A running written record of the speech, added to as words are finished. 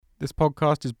This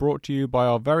podcast is brought to you by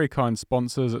our very kind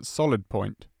sponsors at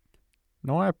SolidPoint.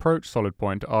 Now, I approached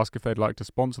SolidPoint to ask if they'd like to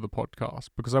sponsor the podcast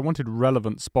because I wanted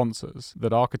relevant sponsors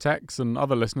that architects and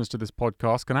other listeners to this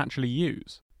podcast can actually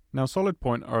use. Now,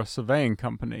 SolidPoint are a surveying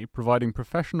company providing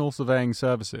professional surveying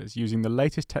services using the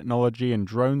latest technology in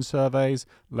drone surveys,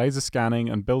 laser scanning,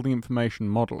 and building information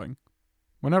modelling.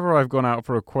 Whenever I've gone out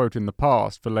for a quote in the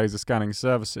past for laser scanning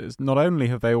services, not only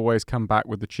have they always come back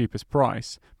with the cheapest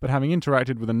price, but having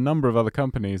interacted with a number of other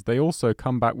companies, they also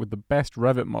come back with the best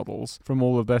Revit models from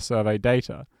all of their survey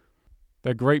data.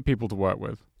 They're great people to work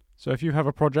with. So if you have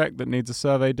a project that needs a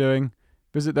survey doing,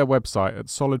 visit their website at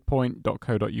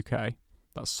solidpoint.co.uk.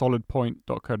 That's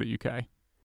solidpoint.co.uk.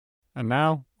 And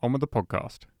now, on with the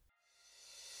podcast.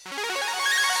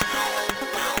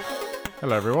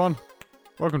 Hello everyone.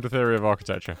 Welcome to Theory of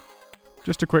Architecture.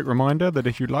 Just a quick reminder that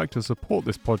if you'd like to support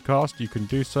this podcast, you can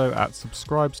do so at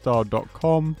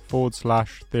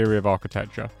subscribestar.com/Theory of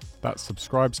Architecture. That's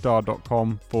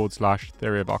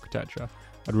subscribestar.com/Theory of Architecture.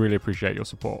 I'd really appreciate your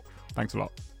support. Thanks a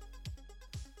lot.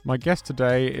 My guest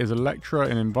today is a lecturer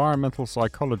in environmental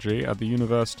psychology at the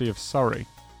University of Surrey.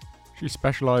 She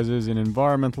specialises in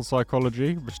environmental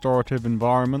psychology, restorative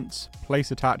environments,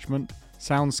 place attachment,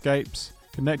 soundscapes,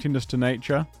 connectedness to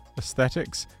nature,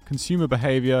 aesthetics, consumer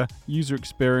behaviour, user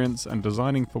experience, and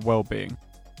designing for well-being.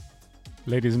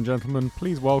 Ladies and gentlemen,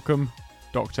 please welcome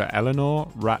Dr. Eleanor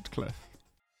Ratcliffe.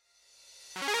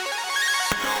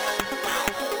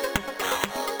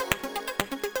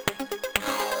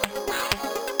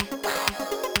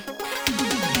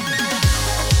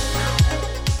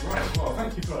 Right, well,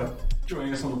 thank you for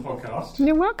joining us on the podcast.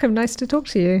 You're welcome. Nice to talk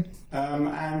to you.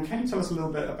 And can you tell us a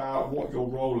little bit about what your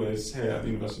role is here at the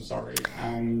University of Surrey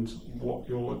and what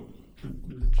your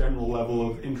general level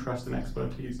of interest and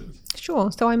expertise is?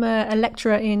 Sure. So I'm a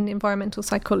lecturer in environmental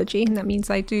psychology, and that means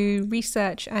I do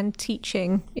research and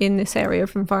teaching in this area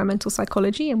of environmental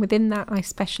psychology. And within that, I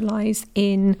specialise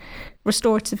in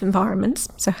restorative environments,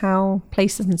 so how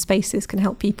places and spaces can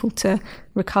help people to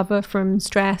recover from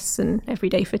stress and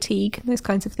everyday fatigue, those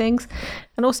kinds of things.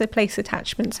 And also place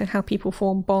attachment, so how people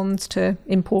form bonds to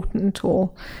important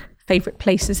or favourite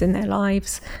places in their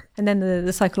lives, and then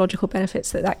the psychological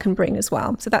benefits that can bring as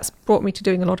well. So that's brought me to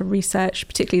doing a lot of research,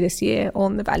 particularly this year,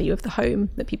 on the value of the home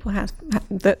that people have,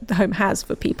 that the home has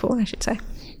for people, I should say.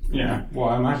 Yeah, well,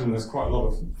 I imagine there's quite a lot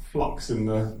of flux in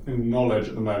the knowledge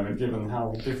at the moment, given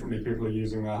how differently people are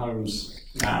using their homes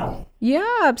now. Yeah,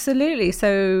 absolutely.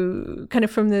 So kind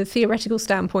of from the theoretical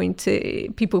standpoint,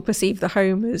 people perceive the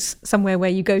home as somewhere where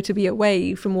you go to be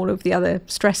away from all of the other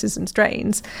stresses and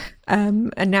strains.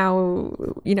 And now,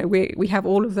 you know, we have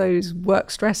all of those work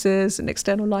stresses and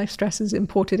external life stresses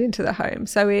imported into the home.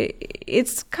 So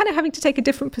it's kind of having to take a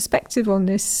different perspective on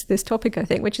this topic, I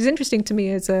think, which is interesting to me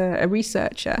as a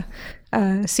researcher,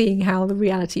 seeing how the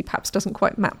reality perhaps doesn't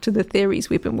quite map to the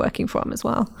theories we've been working from as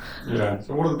well. Yeah.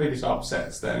 So what are the biggest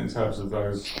upsets then in terms of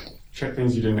those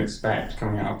things you didn't expect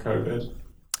coming out of COVID?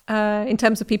 In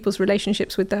terms of people's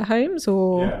relationships with their homes,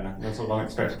 or? Yeah, those sort of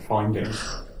unexpected findings.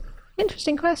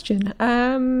 Interesting question.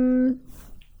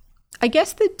 I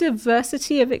guess the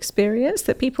diversity of experience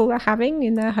that people are having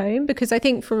in their home, because I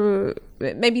think for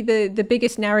maybe the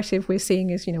biggest narrative we're seeing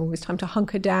is, you know, it's time to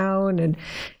hunker down and,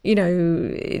 you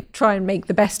know, try and make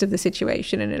the best of the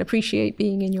situation and appreciate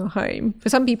being in your home. For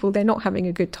some people, they're not having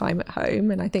a good time at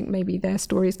home, and I think maybe their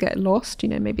stories get lost. You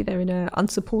know, maybe they're in an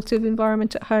unsupportive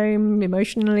environment at home,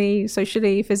 emotionally,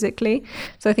 socially, physically.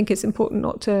 So I think it's important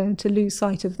not to lose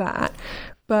sight of that.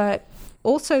 But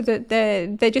also that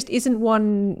there just isn't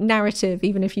one narrative,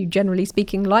 even if you generally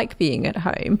speaking like being at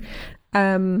home.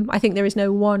 I think there is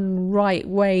no one right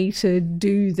way to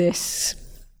do this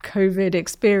COVID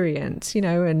experience, you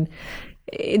know, and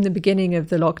in the beginning of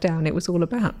the lockdown, it was all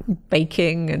about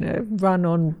baking and a run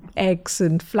on eggs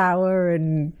and flour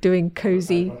and doing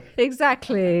cozy.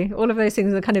 Exactly. All of those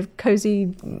things are kind of cozy,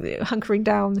 hunkering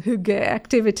down, hygge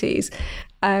activities.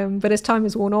 But as time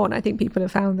has worn on, I think people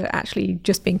have found that actually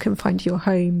just being confined to your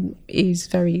home is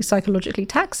very psychologically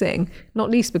taxing, not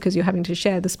least because you're having to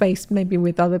share the space maybe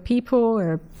with other people,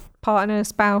 or partner,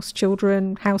 spouse,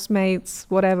 children, housemates,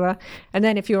 whatever. And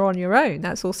then if you're on your own,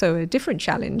 that's also a different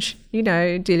challenge, you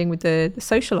know, dealing with the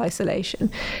social isolation.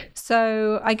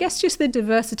 So I guess just the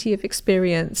diversity of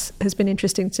experience has been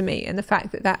interesting to me, and the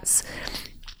fact that that's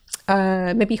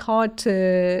maybe hard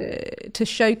to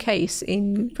showcase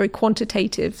in very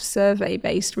quantitative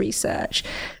survey-based research.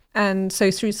 And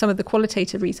so through some of the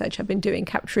qualitative research I've been doing,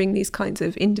 capturing these kinds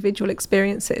of individual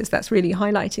experiences, that's really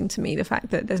highlighting to me the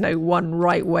fact that there's no one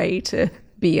right way to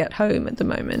be at home at the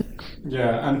moment.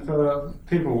 Yeah, and for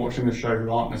people watching the show who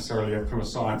aren't necessarily from a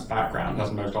science background,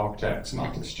 as most architects and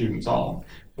architect students are,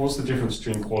 what's the difference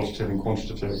between qualitative and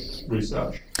quantitative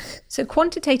research? So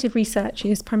quantitative research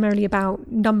is primarily about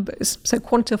numbers, so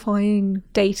quantifying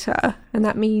data, and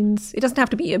that means it doesn't have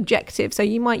to be objective. So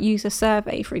you might use a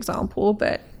survey, for example,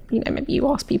 but maybe you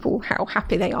ask people how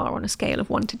happy they are on a scale of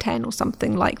 1 to 10 or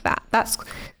something like that. That's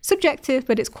subjective,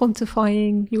 but it's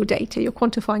quantifying your data. You're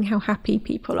quantifying how happy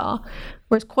people are.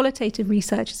 Whereas qualitative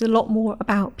research is a lot more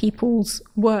about people's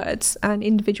words and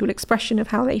individual expression of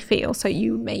how they feel. So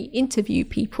you may interview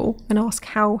people and ask,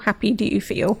 how happy do you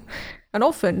feel? And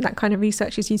often that kind of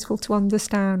research is useful to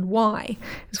understand why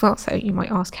as well. So you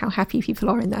might ask how happy people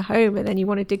are in their home, and then you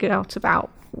want to dig it out about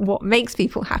what makes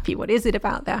people happy. What is it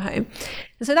about their home?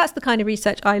 And so that's the kind of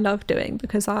research I love doing,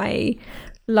 because I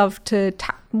love to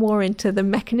tap more into the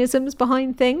mechanisms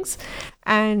behind things.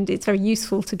 And it's very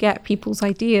useful to get people's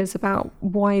ideas about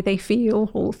why they feel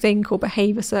or think or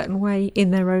behave a certain way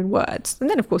in their own words. And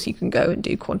then, of course, you can go and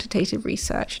do quantitative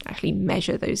research and actually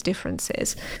measure those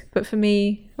differences. But for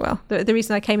me, well, the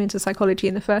reason I came into psychology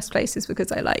in the first place is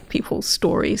because I like people's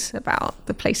stories about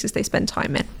the places they spend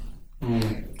time in.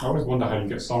 I always wonder how you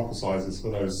get sample sizes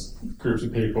for those groups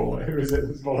of people. Who is it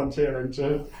that's volunteering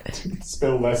to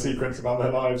spill their secrets about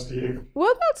their lives to you?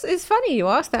 Well, it's funny you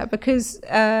ask that, because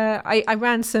I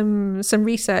ran some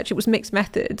research. It was mixed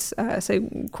methods, so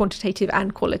quantitative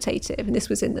and qualitative, and this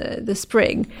was in the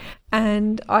spring.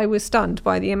 And I was stunned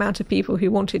by the amount of people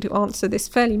who wanted to answer this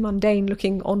fairly mundane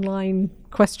looking online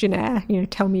questionnaire,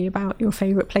 tell me about your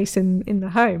favourite place in the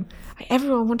home.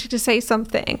 Everyone wanted to say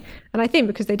something. And I think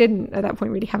because they didn't at that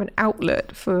point really have an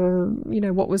outlet for,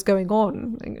 what was going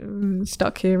on. I'm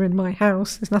stuck here in my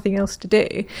house, there's nothing else to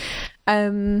do.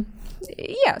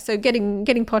 So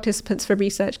getting participants for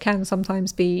research can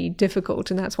sometimes be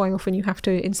difficult, and that's why often you have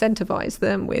to incentivize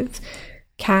them with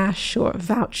cash or a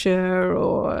voucher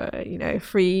or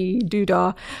free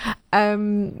doodah,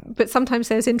 but sometimes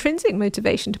there's intrinsic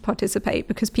motivation to participate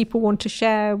because people want to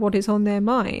share what is on their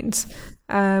minds,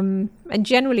 and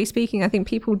generally speaking, I think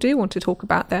people do want to talk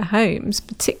about their homes,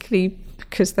 particularly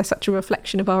because they're such a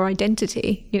reflection of our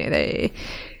identity.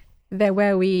 They're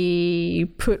where we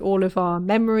put all of our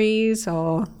memories,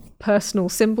 our personal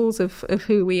symbols of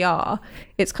who we are.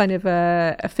 It's kind of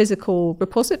a physical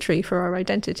repository for our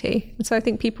identity. And so I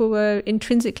think people were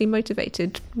intrinsically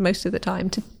motivated most of the time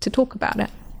to talk about it.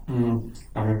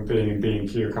 I remember being in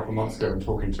B&Q a couple of months ago and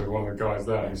talking to one of the guys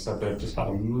there who said they've just had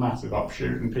a massive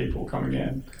upshoot in people coming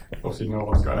in. Obviously no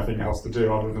one's got anything else to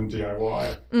do other than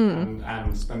DIY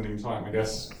and spending time, I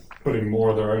guess, putting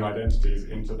more of their own identities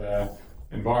into their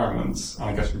environments. And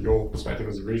I guess from your perspective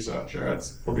as a researcher,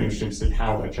 it's probably interesting to see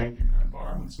how they're changing their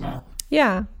environments now.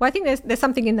 Yeah, well, I think there's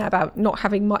something in there about not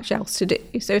having much else to do.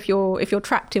 So if you're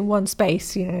trapped in one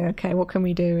space, okay, what can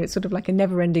we do? It's sort of like a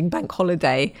never-ending bank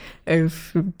holiday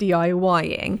of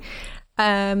DIYing.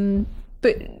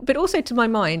 But also to my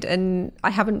mind, and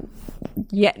I haven't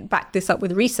yet backed this up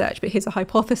with research, but here's a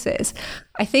hypothesis.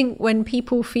 I think when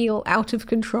people feel out of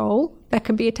control, there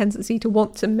can be a tendency to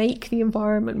want to make the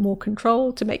environment more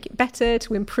controlled, to make it better,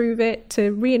 to improve it,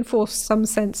 to reinforce some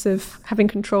sense of having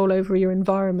control over your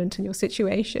environment and your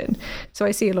situation. So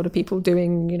I see a lot of people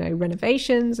doing,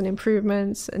 renovations and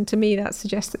improvements. And to me, that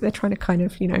suggests that they're trying to kind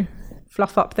of,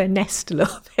 fluff up their nest a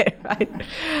little bit, right?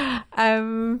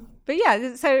 But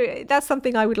yeah, so that's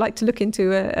something I would like to look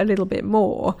into a little bit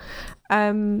more.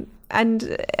 And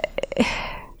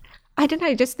I don't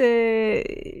know, just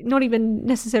not even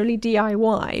necessarily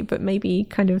DIY, but maybe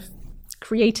kind of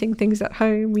creating things at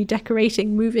home,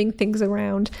 redecorating, moving things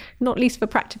around, not least for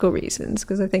practical reasons,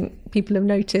 because I think people have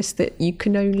noticed that you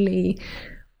can only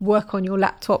work on your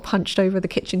laptop hunched over the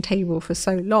kitchen table for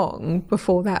so long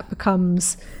before that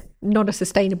becomes not a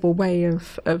sustainable way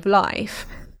of life.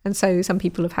 And so some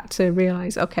people have had to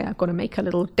realize, okay, I've got to make a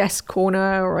little desk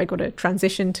corner, or I've got to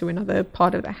transition to another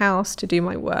part of the house to do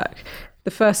my work. The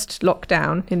first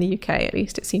lockdown in the UK, at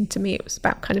least it seemed to me, it was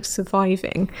about kind of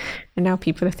surviving. And now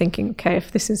people are thinking, okay, if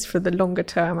this is for the longer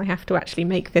term, I have to actually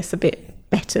make this a bit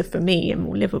better for me and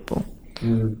more livable.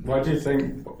 Well,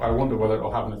 I wonder whether it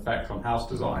will have an effect on house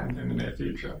design in the near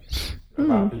future.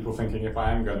 About people thinking, if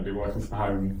I am going to be working from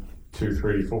home 2,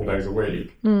 3, 4 days a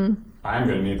week, I am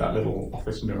going to need that little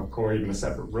office nook, or even a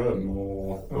separate room,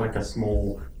 or like a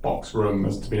small box room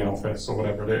as to be an office or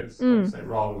whatever it is,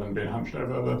 rather than being hunched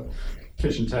over the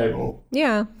kitchen table.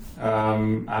 Yeah.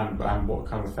 And what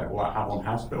kind of effect will that have on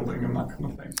house building and that kind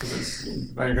of thing?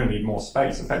 Because they're going to need more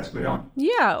space, effectively, aren't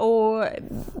you? Yeah, or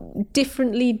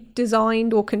differently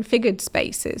designed or configured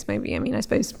spaces, maybe. I mean, I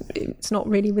suppose it's not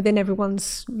really within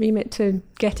everyone's remit to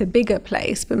get a bigger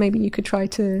place, but maybe you could try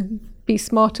to be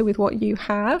smarter with what you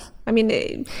have. I mean,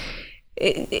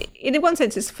 in one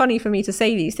sense, it's funny for me to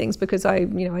say these things because I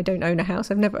don't own a house.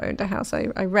 I've never owned a house. I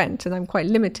rent, and I'm quite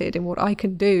limited in what I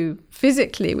can do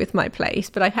physically with my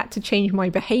place. But I've had to change my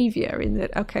behaviour in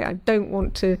that, okay, I don't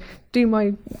want to do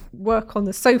my work on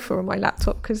the sofa or my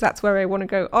laptop because that's where I want to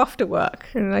go after work.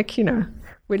 And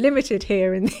we're limited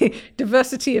here in the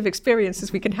diversity of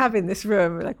experiences we can have in this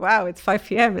room. We're like, wow, it's 5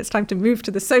 p.m. It's time to move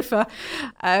to the sofa.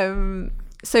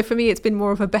 So for me, it's been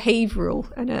more of a behavioural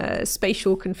and a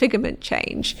spatial configurement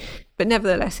change, but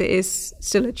nevertheless, it is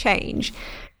still a change.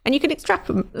 And you can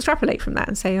extrapolate from that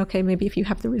and say, okay, maybe if you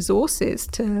have the resources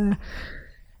to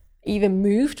either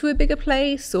move to a bigger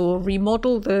place or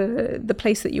remodel the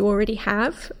place that you already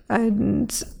have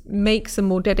and make some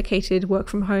more dedicated work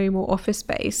from home or office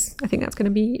space, I think that's going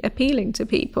to be appealing to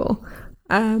people.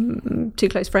 Two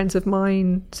close friends of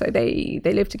mine, so they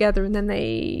live together, and then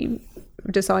they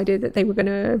decided that they were going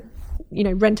to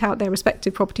rent out their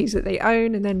respective properties that they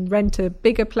own and then rent a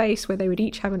bigger place where they would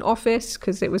each have an office,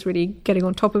 because it was really getting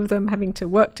on top of them having to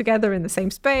work together in the same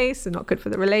space and not good for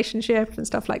the relationship and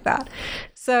stuff like that.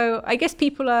 So I guess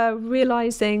people are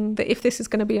realizing that if this is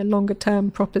going to be a longer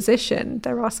term proposition,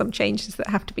 there are some changes that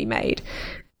have to be made.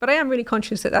 But I am really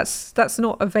conscious that that's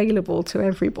not available to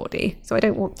everybody. So I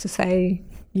don't want to say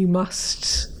you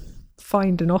must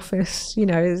find an office.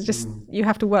 It's just you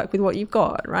have to work with what you've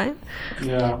got, right?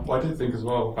 Yeah, well, I did think as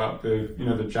well about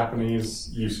the Japanese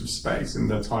use of space and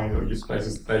the tiny little use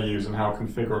spaces that they use and how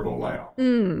configurable they are,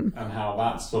 and how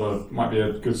that sort of might be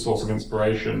a good source of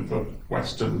inspiration for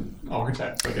Western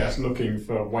architects, I guess, looking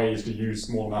for ways to use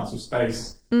small amounts of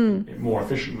space more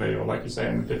efficiently, or like you say,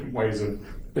 in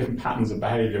different patterns of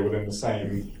behaviour within the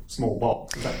same small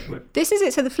box, effectively. This is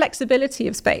it. So the flexibility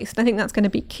of space, and I think that's going to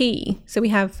be key. So we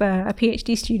have a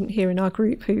PhD student here in our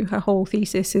group who her whole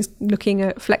thesis is looking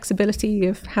at flexibility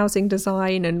of housing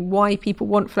design and why people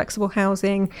want flexible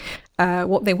housing,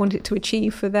 what they want it to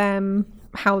achieve for them,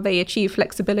 how they achieve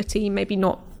flexibility, maybe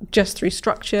not just through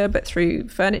structure, but through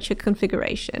furniture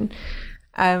configuration.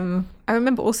 I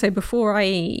remember also before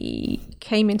I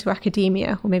came into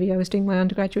academia, or maybe I was doing my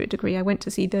undergraduate degree, I went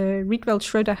to see the Rietveld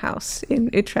Schroeder house in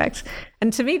Utrecht.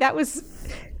 And to me, it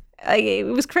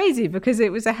was crazy because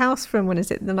it was a house from, when is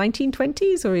it, the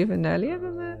 1920s or even earlier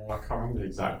than that? I can't remember the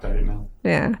exact date now.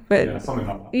 Yeah, but yeah, something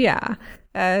like that.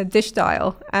 Yeah, dish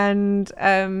style. And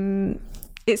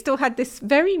it still had this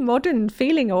very modern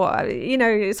feeling, or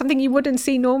something you wouldn't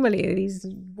see normally. These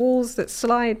walls that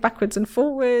slide backwards and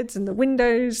forwards, and the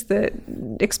windows that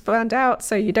expand out,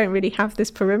 so you don't really have this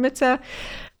perimeter.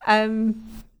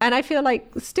 And I feel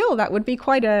like still that would be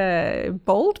quite a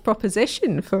bold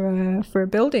proposition for a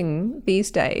building these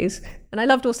days. And I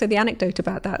loved also the anecdote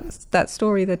about that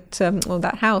story that, or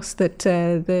that house, that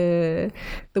the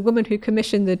woman who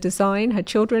commissioned the design, her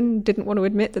children didn't want to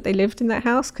admit that they lived in that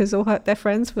house because all their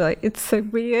friends were like, it's so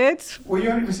weird. Well, you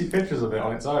only ever see pictures of it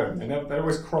on its own. They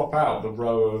always crop out the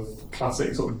row of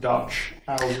classic sort of Dutch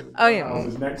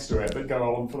houses next to it that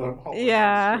go on for the whole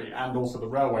street, and also the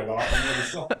railway line on the other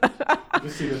side. You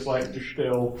just see this like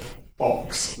still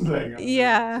box thing.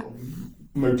 Yeah. Sort of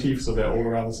motifs of it all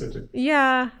around the city.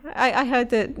 Yeah, I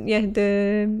heard that. Yeah,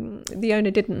 the owner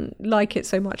didn't like it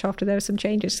so much after there were some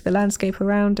changes to the landscape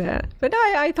around it. But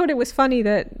I thought it was funny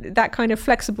that kind of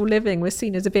flexible living was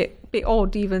seen as a bit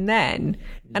odd even then.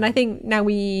 And I think now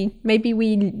we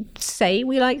say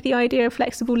we like the idea of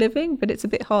flexible living, but it's a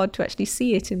bit hard to actually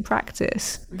see it in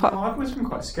practice. I've always been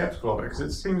quite sceptical of it because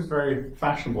it seems very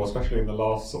fashionable, especially in the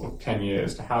last sort of 10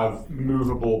 years, to have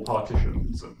movable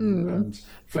partitions and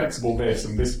flexible this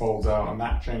and this folds out and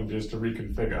that changes to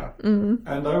reconfigure.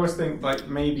 And I always think like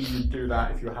maybe you do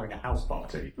that if you're having a house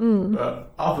party,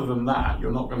 but other than that,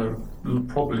 you're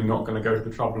probably not going to go to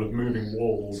the trouble of moving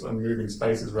walls and moving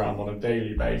spaces around on a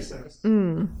daily basis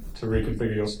to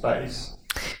reconfigure your space.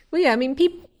 Well, yeah, I mean,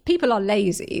 people are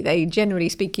lazy. They, generally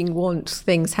speaking, want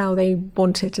things how they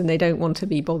want it, and they don't want to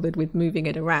be bothered with moving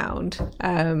it around.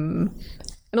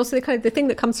 And also, the thing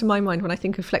that comes to my mind when I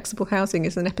think of flexible housing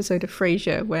is an episode of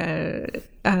Frasier where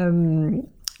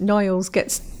Niles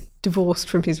gets divorced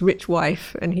from his rich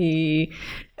wife, and he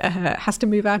has to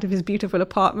move out of his beautiful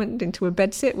apartment into a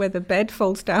bedsit where the bed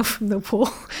folds down from the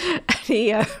wall.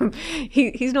 And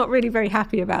he's not really very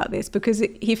happy about this because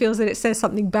he feels that it says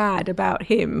something bad about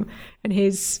him and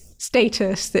his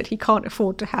status that he can't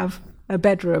afford to have a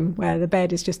bedroom where the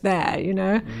bed is just there,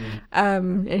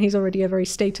 and he's already a very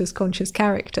status conscious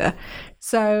character.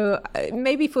 So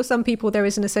maybe for some people there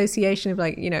is an association of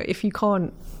like, if you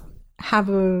can't have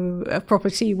a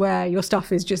property where your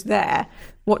stuff is just there,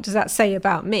 what does that say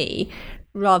about me,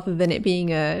 rather than it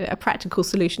being a practical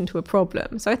solution to a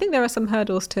problem. So I think there are some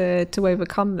hurdles to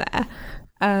overcome there.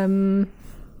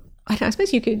 I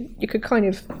suppose you could kind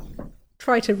of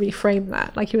try to reframe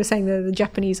that, like you were saying, the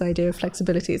Japanese idea of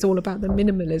flexibility. It's all about the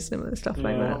minimalism and stuff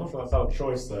like that. I'm not sure that's our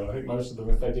choice though. I think most of them,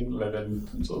 if they didn't live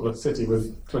in sort of a city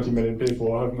with 20 million people,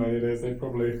 or however many it is, they'd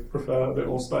probably prefer a bit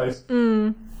more space.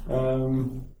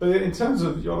 But in terms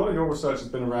of a lot of your research has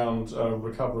been around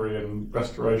recovery and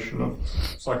restoration of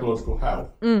psychological health.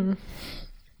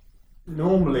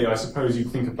 Normally, I suppose you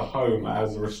think of the home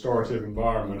as a restorative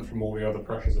environment from all the other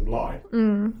pressures of life.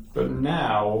 But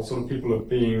now, sort of people are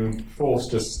being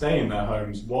forced to stay in their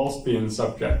homes whilst being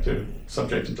subjected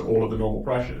to all of the normal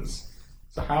pressures.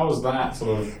 So how has that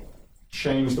sort of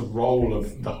changed the role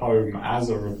of the home as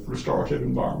a restorative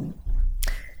environment?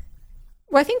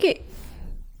 Well, I think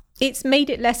it's made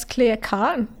it less clear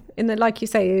cut. In that, like you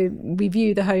say, we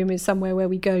view the home as somewhere where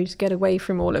we go to get away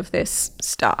from all of this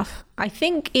stuff. I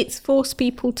think it's forced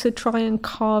people to try and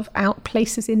carve out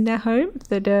places in their home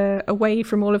that are away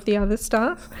from all of the other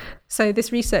stuff. So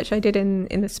this research I did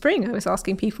in the spring, I was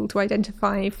asking people to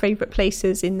identify favourite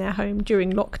places in their home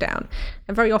during lockdown.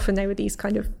 And very often they were these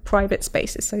kind of private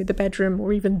spaces, so the bedroom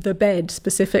or even the bed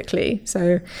specifically.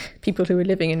 So people who were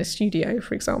living in a studio,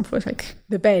 for example, it's like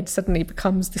the bed suddenly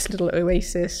becomes this little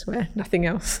oasis where nothing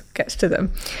else gets to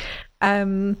them.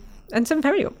 And some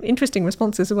very interesting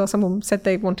responses as well. Someone said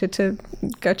they wanted to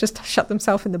go just shut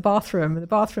themselves in the bathroom, and the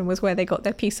bathroom was where they got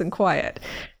their peace and quiet.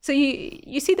 So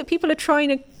you see that people are trying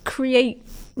to create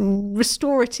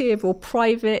restorative or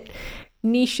private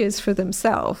niches for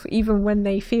themselves, even when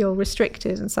they feel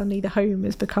restricted, and suddenly the home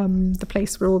has become the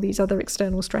place where all these other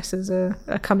external stresses are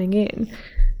coming in.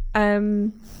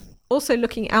 Also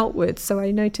looking outwards, so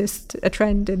I noticed a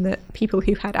trend in that people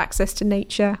who had access to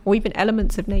nature, or even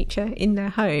elements of nature in their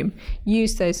home,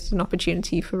 used those as an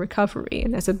opportunity for recovery.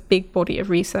 And there's a big body of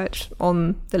research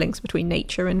on the links between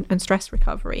nature and stress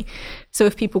recovery. So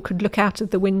if people could look out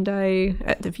of the window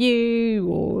at the view,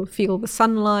 or feel the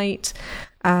sunlight,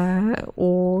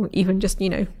 or even just,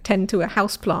 tend to a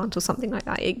houseplant or something like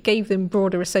that, it gave them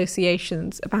broader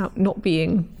associations about not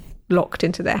being locked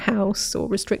into their house or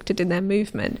restricted in their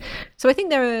movement. So I think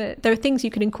there are things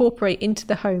you can incorporate into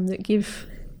the home that give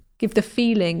the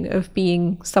feeling of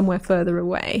being somewhere further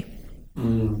away.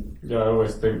 Yeah, I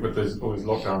always think with all these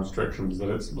lockdown restrictions that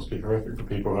it must be horrific for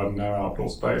people who have no outdoor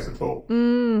space at all.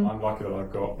 I'm lucky that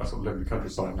I sort of live in the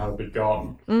countryside and have a big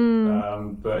garden.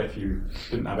 But if you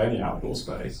didn't have any outdoor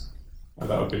space,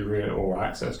 that would be real, or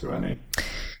access to any.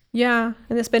 Yeah,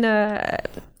 and there's been a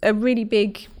really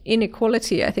big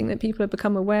inequality, I think, that people have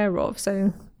become aware of.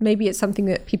 So maybe it's something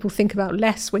that people think about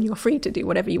less when you're free to do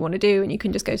whatever you want to do and you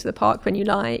can just go to the park when you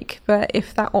like. But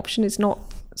if that option is not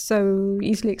so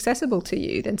easily accessible to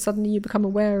you, then suddenly you become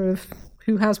aware of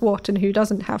who has what and who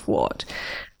doesn't have what.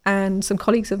 And some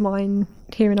colleagues of mine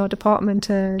here in our department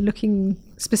are looking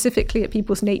specifically at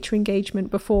people's nature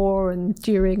engagement before and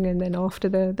during and then after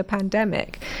the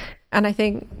pandemic. And I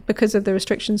think because of the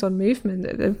restrictions on movement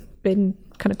that have been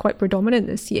kind of quite predominant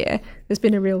this year, there's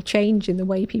been a real change in the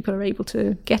way people are able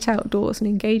to get outdoors and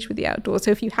engage with the outdoors.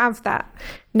 So if you have that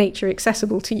nature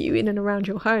accessible to you in and around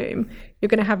your home, you're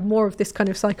going to have more of this kind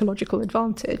of psychological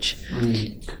advantage.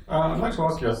 I'd like to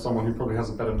ask you, as someone who probably has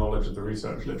a better knowledge of the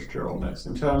research literature on this,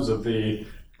 in terms of the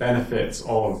benefits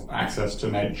of access to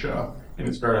nature in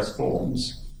its various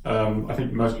forms, I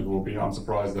think most people will be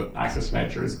unsurprised that access to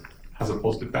nature has a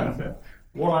positive benefit.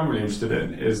 What I'm really interested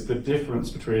in is the difference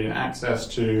between access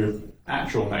to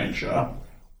actual nature,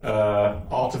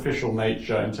 artificial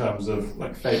nature in terms of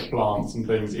like fake plants and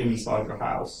things inside your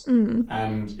house,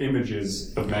 and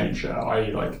images of nature,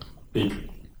 i.e. like big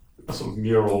sort of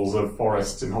murals of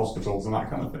forests in hospitals and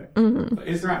that kind of thing. But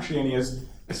is there actually any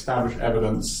established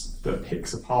evidence that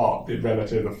picks apart the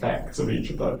relative effects of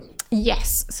each of those?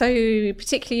 Yes, so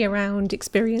particularly around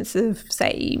experience of,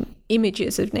 say,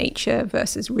 images of nature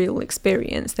versus real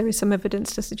experience, there is some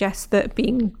evidence to suggest that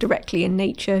being directly in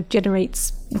nature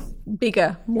generates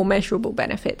bigger, more measurable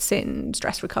benefits in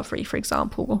stress recovery, for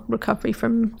example, recovery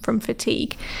from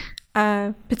fatigue.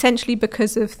 Potentially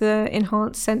because of the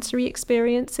enhanced sensory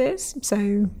experiences.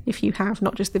 So if you have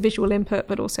not just the visual input,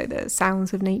 but also the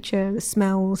sounds of nature, the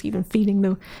smells, even feeling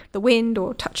the wind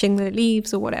or touching the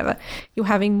leaves or whatever, you're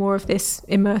having more of this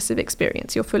immersive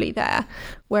experience. You're fully there.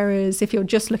 Whereas if you're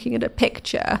just looking at a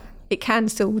picture, it can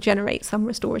still generate some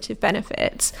restorative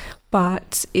benefits,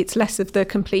 but it's less of the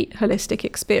complete holistic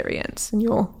experience and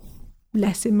you're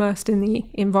less immersed in the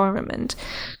environment.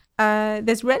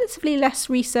 There's relatively less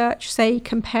research, say,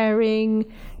 comparing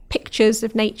pictures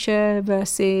of nature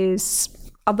versus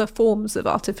other forms of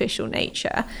artificial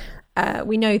nature.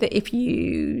 We know that if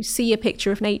you see a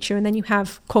picture of nature and then you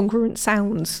have congruent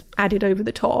sounds added over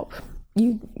the top,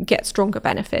 you get stronger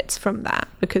benefits from that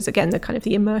because, again,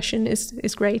 the immersion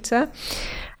is greater.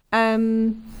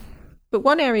 But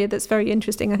one area that's very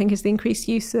interesting, I think, is the increased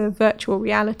use of virtual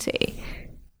reality,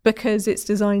 because it's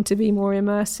designed to be more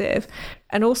immersive,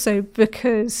 and also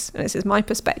because, and this is my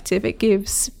perspective, it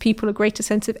gives people a greater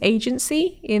sense of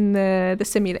agency in the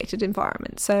simulated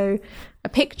environment. So a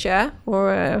picture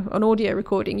or an audio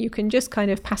recording, you can just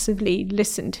kind of passively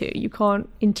listen to. You can't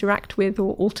interact with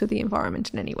or alter the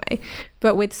environment in any way.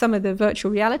 But with some of the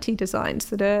virtual reality designs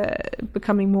that are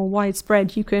becoming more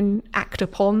widespread, you can act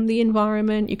upon the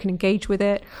environment, you can engage with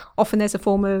it. Often there's a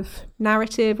form of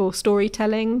narrative or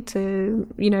storytelling to,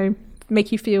 make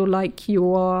you feel like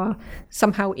you are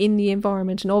somehow in the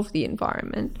environment and of the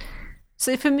environment.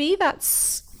 So for me,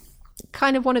 that's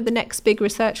kind of one of the next big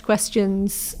research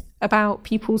questions about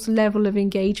people's level of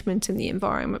engagement in the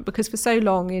environment, because for so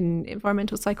long in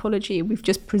environmental psychology, we've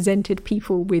just presented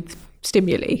people with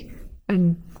stimuli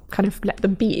and kind of let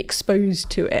them be exposed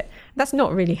to it. That's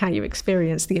not really how you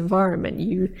experience the environment.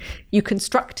 You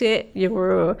construct it,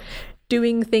 you're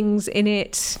doing things in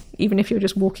it, even if you're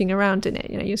just walking around in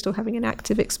it, you're still having an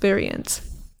active experience.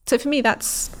 So for me,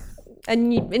 that's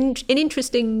an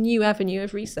interesting new avenue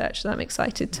of research that I'm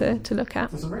excited to look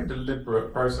at. It's a very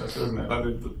deliberate process, isn't it?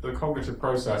 Like the cognitive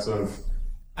process of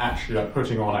actually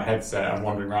putting on a headset and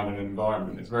wandering around in an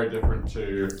environment is very different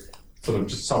to sort of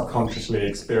just subconsciously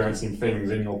experiencing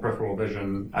things in your peripheral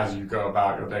vision as you go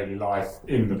about your daily life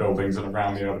in the buildings and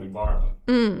around the urban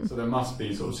environment. So there must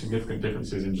be sort of significant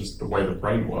differences in just the way the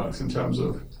brain works in terms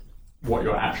of what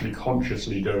you're actually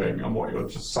consciously doing and what you're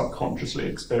just subconsciously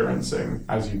experiencing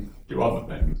as you do other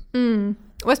things.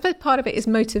 Well, I suppose part of it is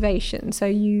motivation. So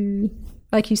you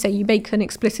make an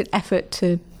explicit effort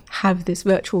to have this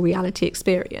virtual reality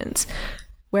experience.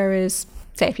 Whereas,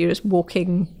 say, if you're just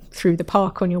walking through the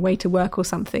park on your way to work or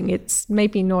something, it's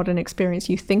maybe not an experience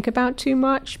you think about too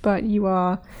much, but you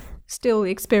are still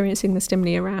experiencing the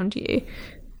stimuli around you.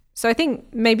 So I think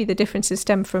maybe the differences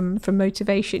stem from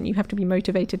motivation. You have to be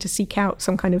motivated to seek out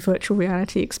some kind of virtual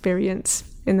reality experience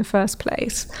in the first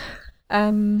place.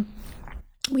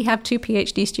 We have 2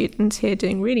 PhD students here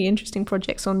doing really interesting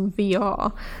projects on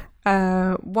VR.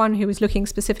 One who was looking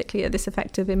specifically at this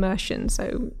effect of immersion.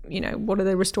 So, what are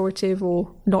the restorative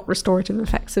or not restorative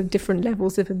effects of different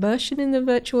levels of immersion in the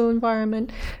virtual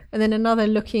environment? And then another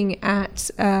looking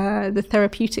at the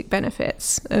therapeutic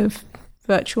benefits of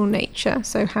virtual nature.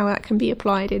 So how that can be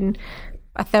applied in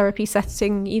a therapy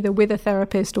setting, either with a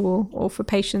therapist or for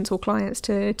patients or clients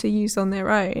to use on their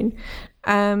own.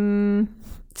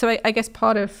 So I guess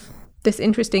part of this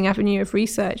interesting avenue of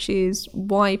research is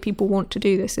why people want to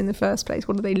do this in the first place.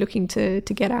 What are they looking to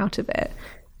get out of it?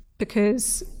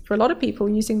 Because for a lot of people,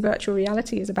 using virtual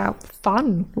reality is about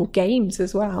fun or games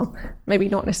as well. Maybe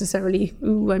not necessarily,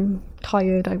 I'm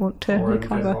tired, I want to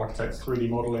recover. Or architects 3D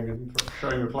modelling and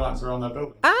showing your clients around their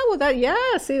building.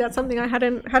 See, that's something I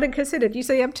hadn't considered. You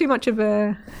say you have too much of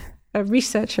a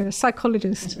researcher, a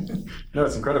psychologist. No,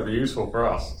 it's incredibly useful for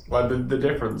us. Like the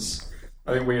difference,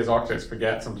 I think we as architects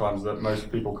forget sometimes that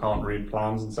most people can't read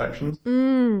plans and sections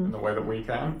in the way that we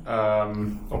can.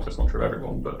 Obviously, it's not true of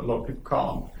everyone, but a lot of people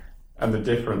can't. And the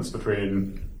difference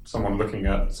between someone looking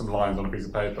at some lines on a piece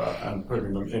of paper and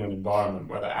putting them in an environment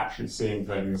where they're actually seeing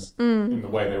things in the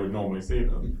way they would normally see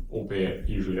them, albeit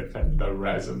usually at fairly low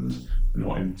res and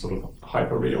not in sort of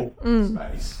hyper-real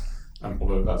space,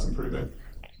 although that's improving.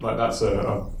 Like that's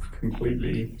a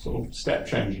completely sort of step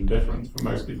change in difference for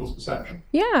most people's perception.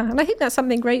 Yeah, and I think that's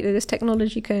something great that this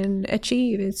technology can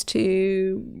achieve, is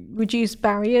to reduce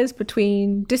barriers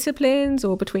between disciplines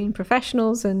or between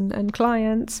professionals and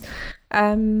clients.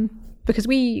 Because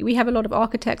we have a lot of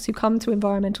architects who come to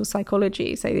environmental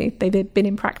psychology, say they've been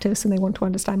in practice and they want to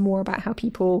understand more about how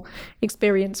people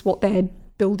experience what they're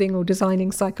building or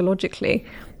designing psychologically.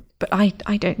 But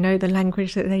I don't know the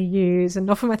language that they use. And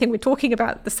often I think we're talking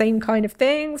about the same kind of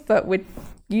things, but we're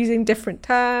using different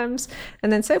terms.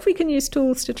 And then so if we can use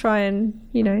tools to try and,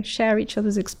 share each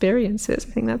other's experiences,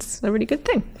 I think that's a really good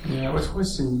thing. Yeah, it's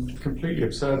always seemed completely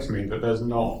absurd to me that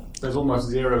there's almost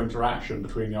zero interaction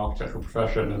between the architectural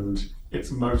profession and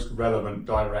its most relevant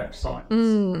direct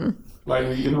science. Like,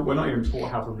 we're not even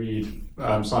taught how to read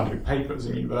scientific papers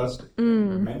in university.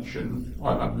 Maybe mention,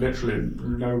 literally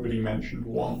nobody mentioned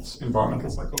once environmental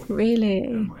psychology. Really?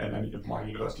 In any of my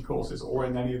university courses or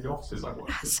in any of the offices I've worked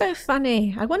in. That's so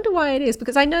funny. I wonder why it is,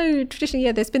 because I know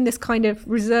traditionally, there's been this kind of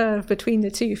reserve between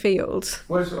the two fields.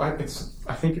 Well, I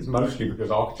think it's mostly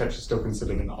because architecture is still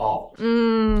considered an art,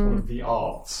 one of the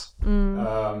arts,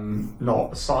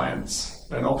 not science.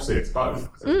 And obviously it's both,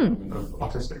 of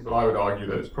artistic, but I would argue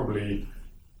that it's probably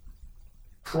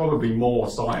more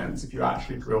science if you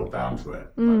actually drill down to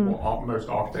it. Like what most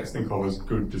architects think of as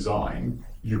good design,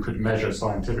 you could measure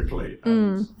scientifically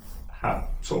and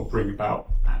sort of bring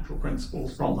about actual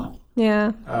principles from that.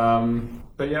 Yeah.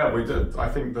 But yeah, I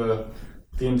think the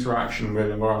interaction with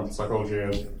environmental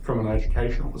psychology from an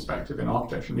educational perspective in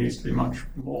architecture needs to be much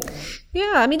more.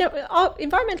 Yeah, I mean,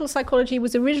 environmental psychology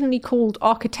was originally called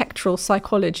architectural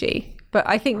psychology. But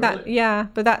I think that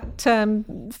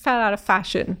term fell out of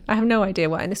fashion. I have no idea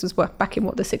why. And this was back in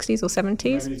the 60s or 70s.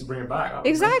 Maybe need to bring it back.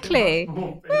 Exactly.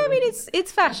 Well, I mean,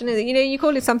 it's fashion. You know, you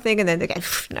call it something and then they go,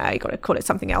 no, you got to call it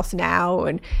something else now.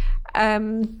 And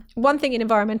one thing in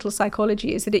environmental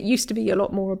psychology is that it used to be a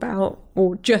lot more about,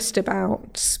 or just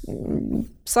about,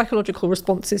 psychological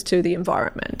responses to the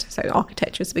environment. So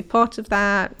architecture is a big part of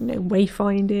that,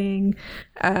 wayfinding,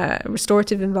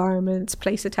 restorative environments,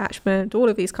 place attachment, all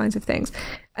of these kinds of things.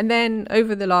 And then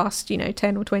over the last,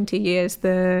 10 or 20 years,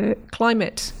 the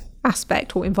climate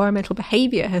aspect or environmental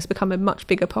behavior has become a much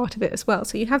bigger part of it as well.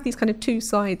 So you have these kind of two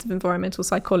sides of environmental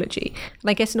psychology. And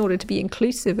I guess in order to be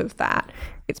inclusive of that,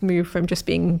 it's moved from just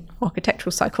being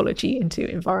architectural psychology into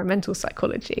environmental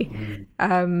psychology.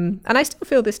 And I still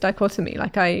feel this dichotomy.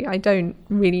 Like I don't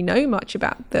really know much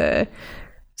about the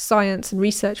science and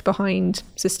research behind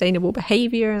sustainable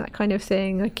behavior and that kind of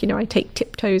thing. Like, I take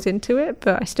tiptoes into it,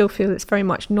 but I still feel it's very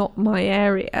much not my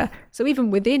area. So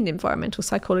even within environmental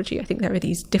psychology, I think there are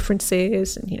these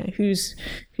differences and, who's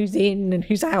in and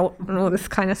who's out and all this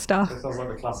kind of stuff. It sounds like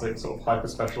the classic sort of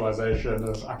hyper-specialization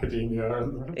of academia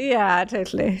and yeah,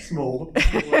 totally. small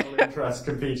level interests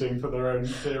competing for their own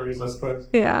theories, I suppose.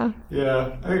 Yeah.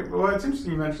 Yeah. Well, it's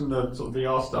interesting you mentioned the sort of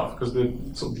VR stuff, because the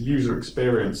sort of user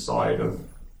experience side of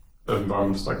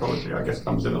environmental psychology, I guess,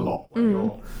 comes in a lot when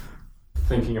you're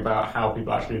thinking about how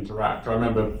people actually interact. I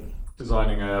remember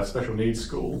designing a special needs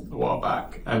school a while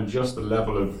back, and just the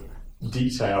level of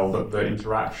detail that the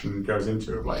interaction goes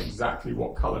into, of like exactly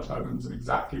what colour tones and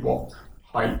exactly what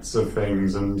heights of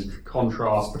things and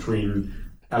contrast between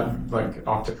like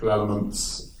architectural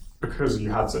elements, because you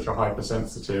had such a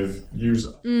hypersensitive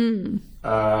user,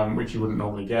 which you wouldn't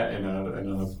normally get in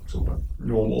a sort of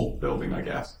normal building, I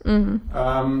guess.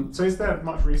 So is there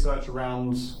much research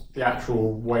around the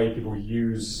actual way people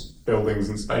use buildings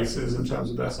and spaces in terms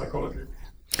of their psychology?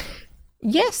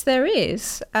 Yes, there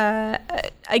is.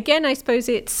 Again, I suppose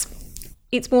it's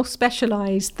more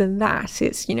specialised than that.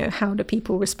 It's, how do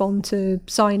people respond to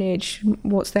signage?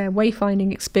 What's their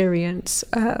wayfinding experience?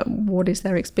 What is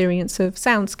their experience of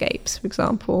soundscapes, for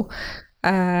example?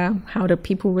 How do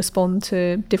people respond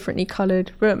to differently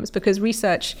coloured rooms? Because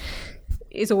research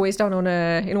is always done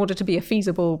in order to be a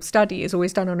feasible study, is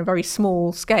always done on a very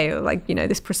small scale, like,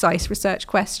 this precise research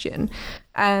question.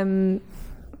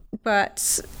 But,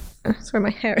 sorry, my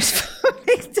hair is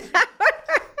falling down.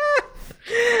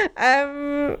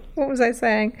 What was I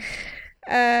saying?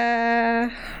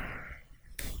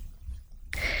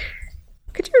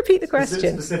 Could you repeat the question?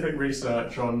 Specific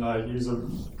research on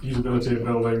usability of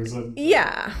buildings.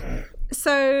 Yeah.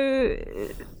 So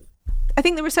I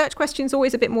think the research question is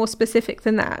always a bit more specific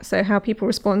than that. So how people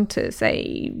respond to,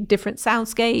 say, different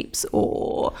soundscapes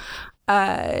or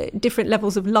different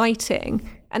levels of lighting,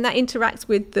 and that interacts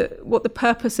with what the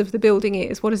purpose of the building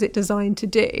is. What is it designed to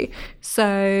do?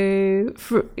 So,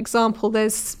 for example,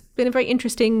 there's been a very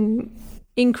interesting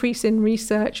increase in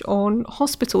research on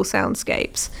hospital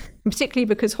soundscapes, and particularly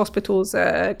because hospitals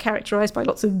are characterized by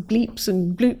lots of bleeps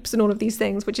and bloops and all of these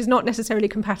things, which is not necessarily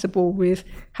compatible with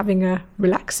having a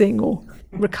relaxing or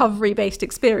recovery-based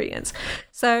experience.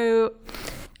 So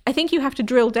I think you have to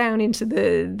drill down into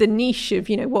the niche of,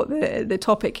 what the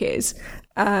topic is.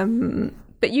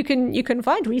 But you can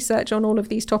find research on all of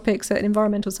these topics at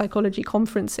environmental psychology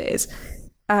conferences.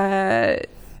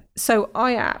 So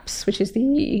IAPS, which is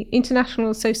the International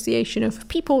Association of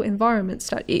People Environment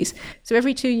Studies. So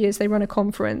every 2 years they run a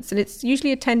conference, and it's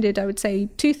usually attended, I would say,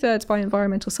 2/3 by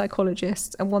environmental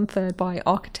psychologists and 1/3 by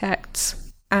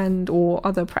architects and or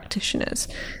other practitioners.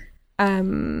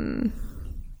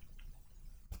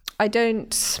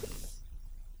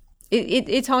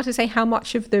 It's hard to say how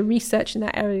much of the research in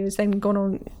that area is then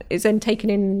taken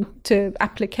into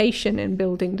application in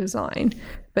building design,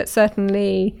 but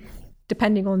certainly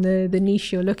depending on the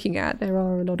niche you're looking at, there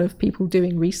are a lot of people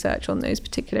doing research on those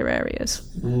particular areas.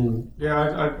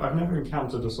 Yeah, I've never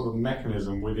encountered a sort of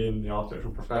mechanism within the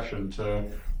architectural profession to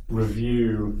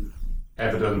review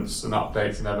evidence and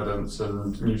updates and evidence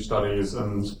and new studies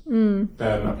and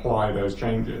then apply those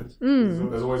changes.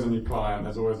 There's always a new client,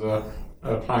 there's always a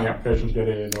planning application to get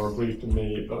in or a brief to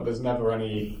meet, but there's no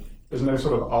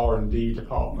sort of R&D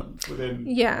department within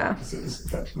practices,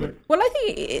 effectively. Well, I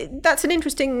think that's an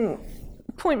interesting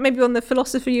point maybe on the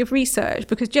philosophy of research,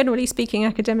 because generally speaking,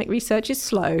 academic research is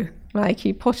slow. Like,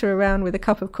 you potter around with a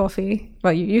cup of coffee.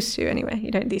 Well, you used to anyway,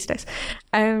 you don't these days.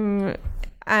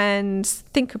 And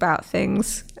think about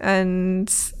things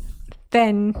and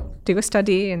then do a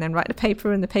study and then write a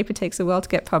paper, and the paper takes a while to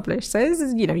get published. So this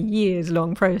is, years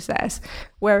long process.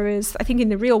 Whereas I think in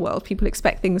the real world, people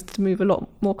expect things to move a lot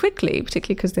more quickly,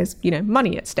 particularly because there's,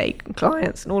 money at stake and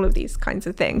clients and all of these kinds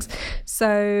of things.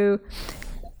 So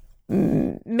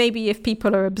maybe if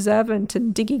people are observant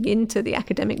and digging into the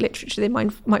academic literature, they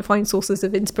might find sources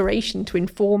of inspiration to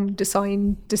inform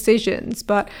design decisions.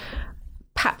 But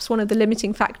perhaps one of the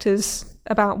limiting factors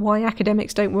about why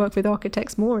academics don't work with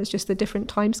architects more is just the different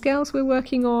timescales we're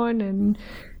working on. And,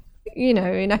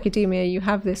 in academia, you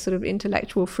have this sort of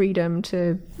intellectual freedom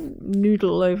to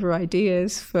noodle over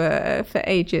ideas for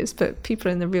ages, but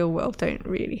people in the real world don't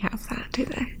really have that, do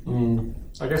they?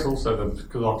 I guess also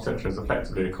because architecture is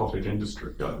effectively a cottage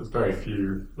industry, there's very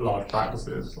few large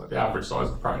practices. Like, the average size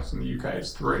of practice in the UK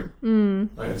is 3.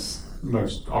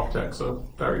 Most architects are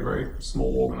very, very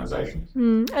small organisations.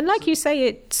 And like you say,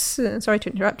 it's sorry to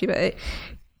interrupt you, but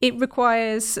it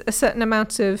requires a certain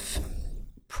amount of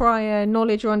prior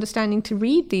knowledge or understanding to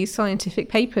read these scientific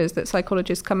papers that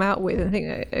psychologists come out with and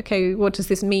think, okay, what does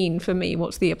this mean for me?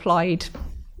 What's the applied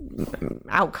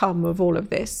outcome of all of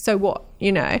this? So what,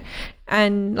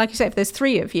 And like you say, if there's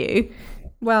 3 of you,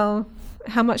 well,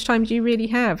 how much time do you really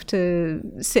have to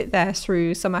sit there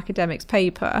through some academic's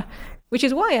paper? Which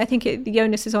is why I think the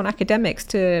onus is on academics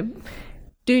to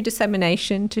do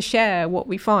dissemination, to share what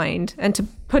we find, and to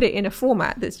put it in a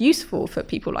format that's useful for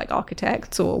people like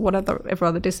architects or whatever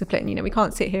other discipline. We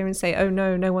can't sit here and say, oh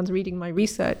no one's reading my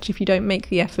research, if you don't make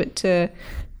the effort to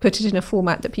put it in a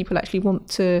format that people actually want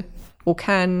to or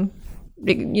can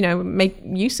make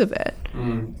use of it.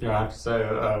 Yeah, I have to say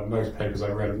most papers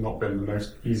I've read have not been the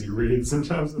most easy reads in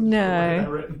terms of the way they're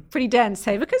written. Pretty dense,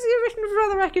 hey, because they're written for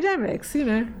other academics,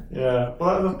 Yeah,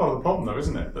 well, that's part of the problem, though,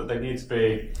 isn't it? That they need to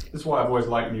be. This is why I've always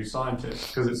liked New Scientist,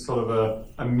 because it's sort of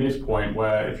a midpoint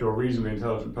where if you're a reasonably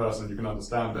intelligent person, you can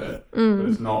understand it, but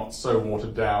it's not so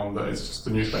watered down that it's just a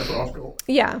newspaper article.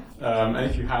 Yeah. And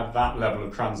if you have that level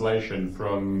of translation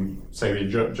from, say, the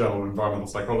Journal of Environmental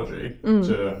Psychology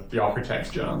to the Architect's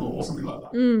Journal or something like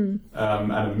that,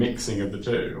 and a mixing of the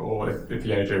two, or if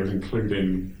the AJ was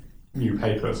including new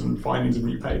papers and findings of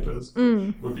new papers,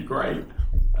 which would be great,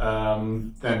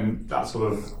 then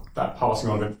that passing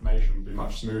on of information would be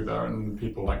much smoother, and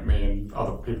people like me and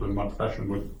other people in my profession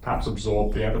would perhaps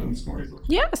absorb the evidence more easily.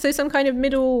 Yeah, so some kind of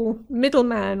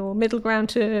middleman or middle ground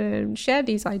to share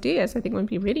these ideas, I think, would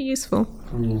be really useful.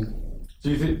 Do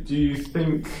you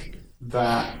think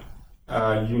that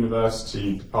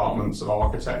university departments of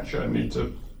architecture need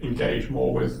to engage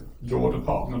more with your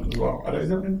department as well? Is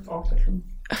there an architecture?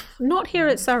 Not here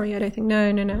at Surrey, I don't think. No.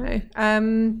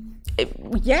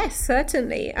 Yes,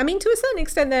 certainly. I mean, to a certain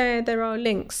extent, there are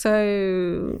links.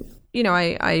 So,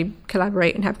 I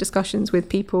collaborate and have discussions with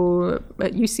people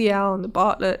at UCL and the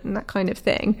Bartlett and that kind of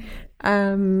thing.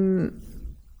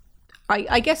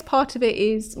 I guess part of it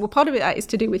is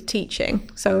to do with teaching.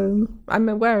 So I'm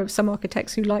aware of some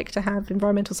architects who like to have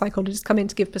environmental psychologists come in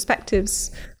to give perspectives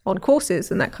on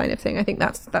courses and that kind of thing. I think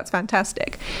that's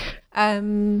fantastic.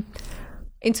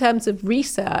 In terms of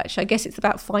research, I guess it's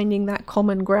about finding that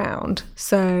common ground.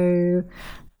 So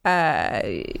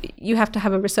you have to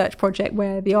have a research project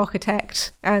where the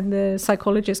architect and the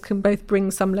psychologist can both bring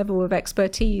some level of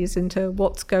expertise into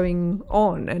what's going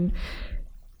on. And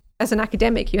as an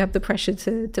academic, you have the pressure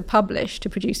to publish, to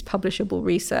produce publishable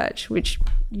research, which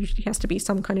usually has to be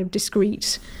some kind of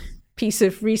discrete piece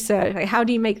of research. Like, how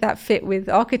do you make that fit with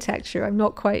architecture? I'm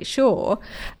not quite sure.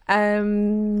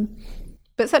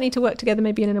 But certainly to work together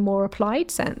maybe in a more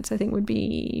applied sense, I think would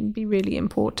be really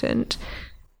important.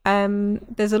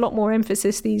 There's a lot more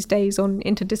emphasis these days on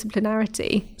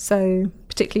interdisciplinarity, so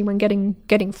particularly when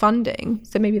getting funding.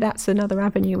 So maybe that's another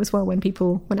avenue as well when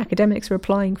academics are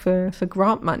applying for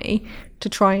grant money, to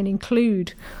try and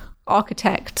include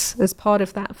architects as part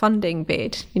of that funding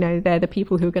bid. They're the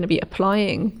people who are going to be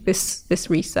applying this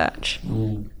research.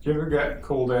 Do you ever get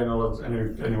called in, or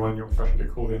anyone in your profession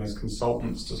get called in as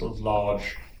consultants to sort of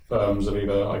large firms of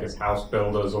either, I guess, house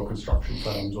builders or construction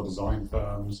firms or design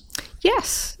firms?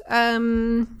 Yes.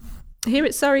 Here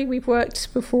at Surrey, we've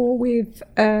worked before with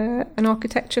an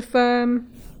architecture firm.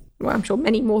 Well, I'm sure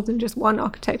many more than just one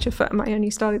architecture firm. I only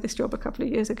started this job a couple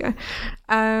of years ago.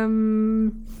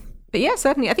 But yeah,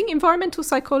 certainly. I think environmental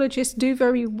psychologists do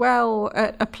very well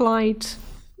at applied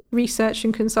research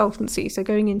and consultancy. So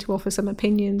going in to offer some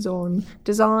opinions on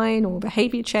design or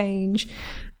behaviour change.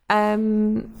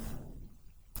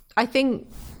 I think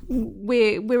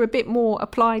we're a bit more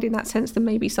applied in that sense than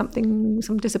maybe some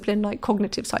discipline like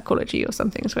cognitive psychology or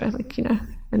something. So like,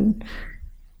 and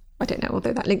I don't know,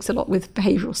 although that links a lot with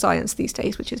behavioural science these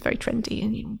days, which is very trendy,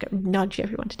 and you can nudge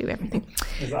everyone to do everything.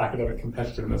 Is academic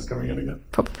competitiveness coming in again?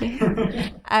 Probably.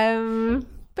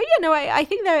 But yeah, no, I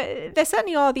think there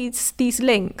certainly are these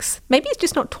links. Maybe it's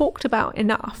just not talked about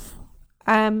enough.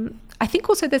 I think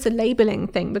also there's a labelling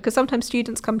thing, because sometimes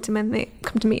students come to me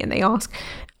and they ask,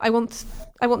 I want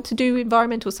to do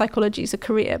environmental psychology as a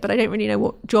career, but I don't really know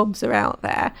what jobs are out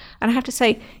there. And I have to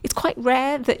say, it's quite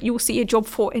rare that you'll see a job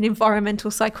for an environmental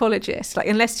psychologist, like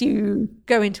unless you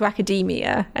go into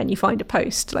academia and you find a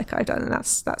post like I've done, and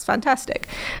that's fantastic.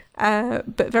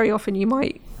 But very often you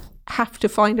might have to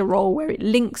find a role where it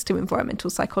links to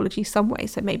environmental psychology some way.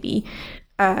 So maybe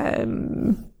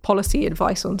policy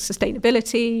advice on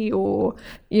sustainability, or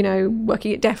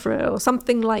working at DEFRA or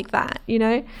something like that,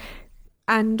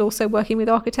 and also working with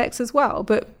architects as well.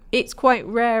 But it's quite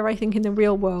rare, I think, in the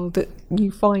real world that you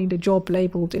find a job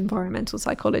labelled environmental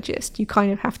psychologist. You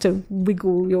kind of have to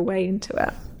wiggle your way into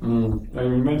it. And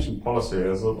you mentioned policy.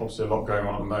 There's obviously a lot going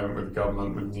on at the moment with the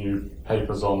government, with new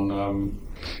papers on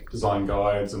design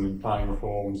guides and planning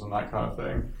reforms and that kind of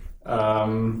thing.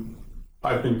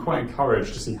 I've been quite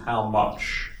encouraged to see how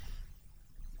much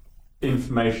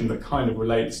information that kind of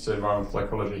relates to environmental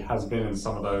psychology has been in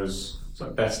some of those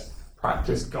sort of best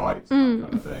practice guides, that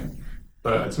kind of thing.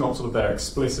 But it's not sort of there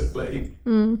explicitly,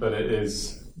 but it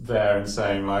is there in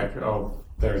saying like, oh,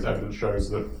 there is evidence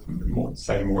shows that more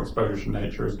exposure to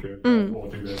nature is good, or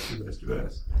do this, do this, do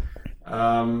this.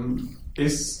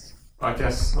 I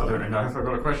guess, I don't really know if I've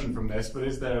got a question from this, but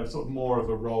is there sort of more of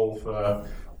a role for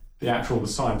the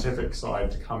scientific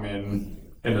side to come in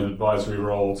an advisory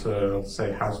role to,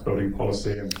 say, house building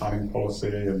policy and planning policy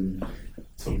and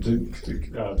sort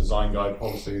of design guide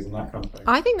policies and that kind of thing?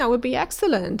 I think that would be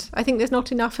excellent. I think there's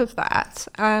not enough of that.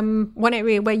 One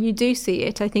area where you do see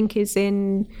it, I think, is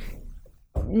in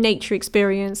nature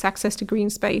experience, access to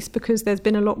green space, because there's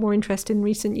been a lot more interest in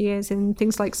recent years in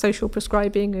things like social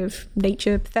prescribing of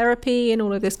nature therapy and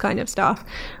all of this kind of stuff.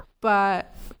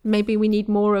 But maybe we need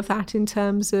more of that in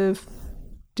terms of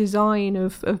design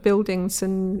of buildings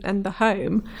and the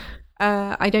home.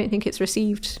 I don't think it's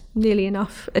received nearly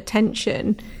enough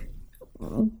attention,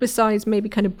 besides maybe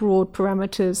kind of broad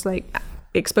parameters like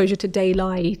exposure to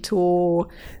daylight or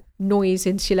noise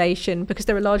insulation, because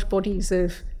there are large bodies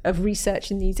of research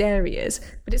in these areas,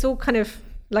 but it's all kind of,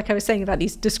 like I was saying about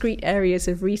these discrete areas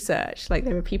of research, like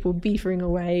there are people beavering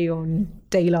away on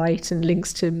daylight and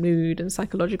links to mood and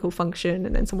psychological function,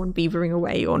 and then someone beavering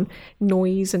away on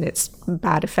noise and its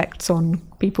bad effects on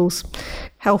people's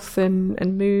health and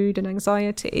mood and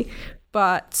anxiety.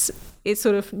 But it's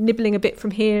sort of nibbling a bit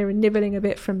from here and nibbling a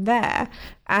bit from there.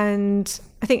 And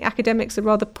I think academics are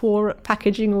rather poor at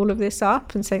packaging all of this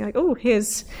up and saying like, oh,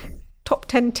 here's top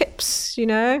 10 tips,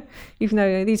 even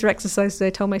though these are exercises I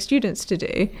tell my students to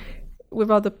do. We're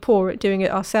rather poor at doing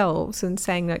it ourselves and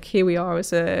saying like, here we are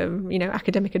as a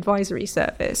academic advisory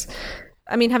service.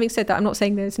 I mean, having said that, I'm not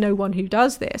saying there's no one who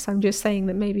does this. I'm just saying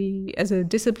that maybe as a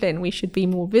discipline we should be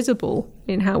more visible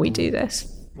in how we do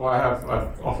this. Well,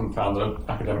 I've often found that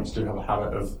academics do have a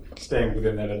habit of staying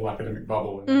within their little academic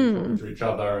bubble and talking to each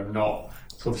other and not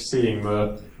sort of seeing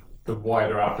the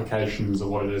wider applications of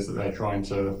what it is that they're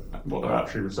what they're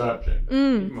actually researching.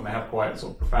 Even when they have quite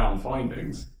sort of profound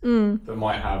findings that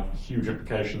might have huge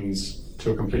implications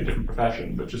to a completely different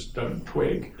profession, but just don't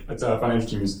twig. It's funny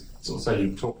interesting you sort of say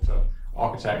you talk to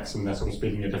architects and they're sort of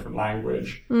speaking a different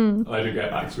language. And I do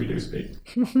get that because we do speak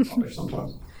English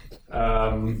sometimes.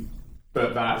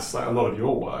 But that's like a lot of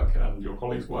your work and your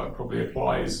colleagues' work probably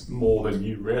applies more than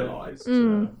you realise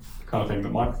to the kind of thing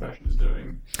that my profession is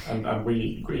doing. And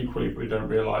we equally don't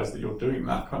realise that you're doing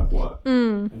that kind of work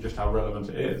and just how relevant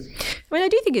it is. I mean, I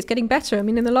do think it's getting better. I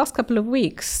mean, in the last couple of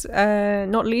weeks,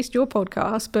 not least your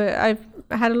podcast, but I've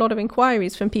had a lot of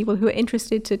inquiries from people who are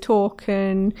interested to talk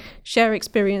and share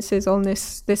experiences on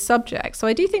this subject. So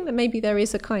I do think that maybe there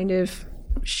is a kind of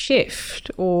shift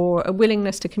or a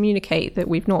willingness to communicate that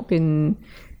we've not been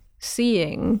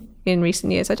seeing in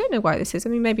recent years. I don't know why this is. I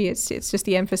mean, maybe it's just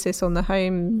the emphasis on the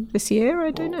home this year.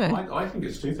 I don't know. I think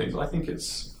it's two things. I think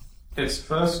it's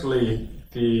firstly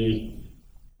the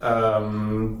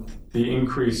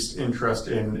increased interest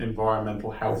in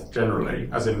environmental health generally,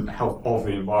 as in health of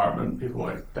the environment. People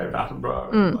like David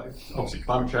Attenborough, like obviously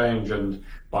climate change and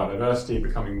biodiversity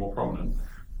becoming more prominent,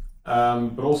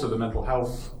 but also the mental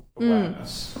health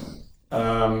awareness.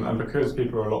 And because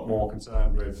people are a lot more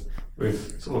concerned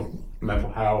with sort of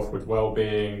mental health, with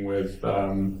well-being, with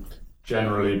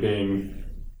generally being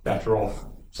better off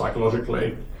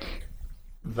psychologically,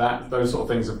 that those sort of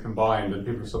things have combined, and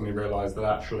people suddenly realise that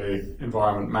actually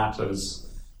environment matters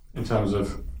in terms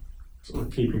of sort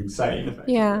of keeping sane,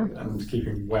 effectively, and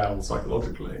keeping well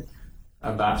psychologically.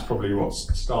 And that's probably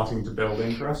what's starting to build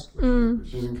interest,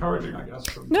 which is encouraging, I guess,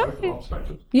 from both of our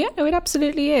perspectives. Yeah, no, it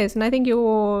absolutely is. And I think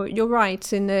you're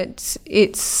right in that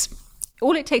it's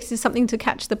all it takes is something to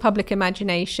catch the public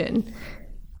imagination.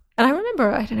 And I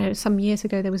remember, I don't know, some years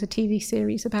ago there was a TV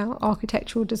series about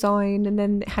architectural design, and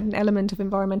then it had an element of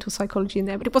environmental psychology in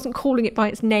there, but it wasn't calling it by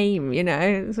its name, you know,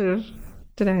 it sort of, I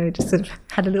don't know, just sort of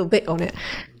had a little bit on it.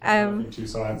 Too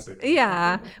sciencey.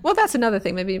 Yeah. Well, that's another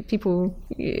thing. Maybe people,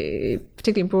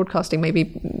 particularly in broadcasting,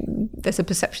 maybe there's a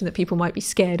perception that people might be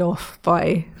scared off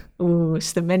by,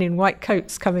 it's the men in white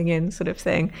coats coming in sort of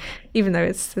thing, even though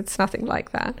it's nothing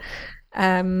like that.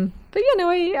 But you know,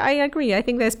 I agree. I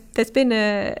think there's been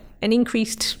an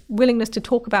increased willingness to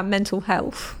talk about mental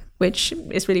health, which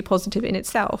is really positive in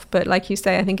itself. But like you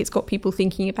say, I think it's got people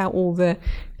thinking about all the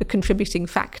contributing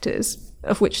factors,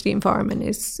 of which the environment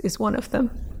is one of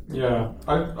them. Yeah,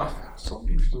 I saw an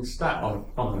interesting stat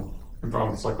on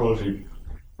environmental psychology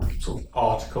sort of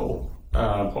article,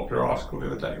 popular article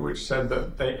the other day, which said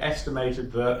that they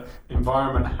estimated that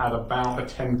environment had about a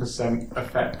 10%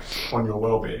 effect on your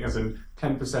well-being, as in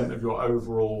 10% of your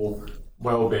overall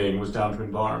well-being was down to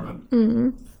environment.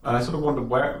 And I sort of wondered,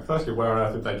 where on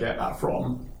earth did they get that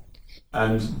from?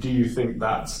 And do you think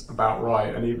that's about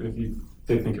right? And even if you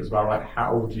did think it was about right,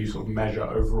 how would you sort of measure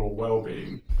overall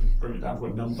well-being and bring it down to a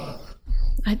number?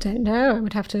 I don't know. I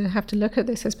would have to look at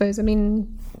this, I suppose. I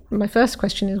mean, my first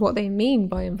question is what they mean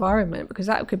by environment, because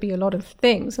that could be a lot of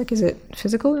things. Like, is it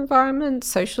physical environment,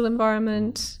 social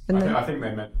environment? I think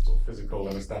they meant sort of physical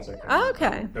and aesthetic.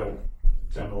 And built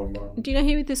general environment. Do you know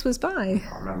who this was by? I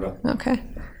can't remember. Okay.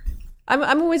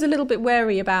 I'm always a little bit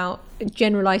wary about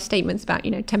generalized statements about,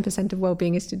 10% of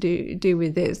well-being is to do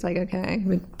with this. Like, okay,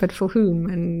 but for whom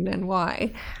and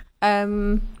why?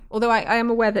 Although I am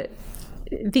aware that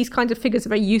these kinds of figures are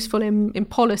very useful in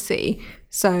policy.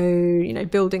 So,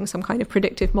 building some kind of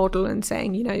predictive model and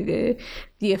saying,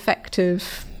 the effect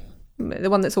of, the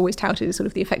one that's always touted is sort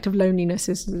of the effect of loneliness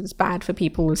is as bad for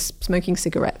people as smoking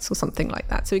cigarettes or something like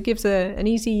that. So it gives an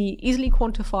easily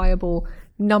quantifiable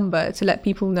number to let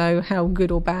people know how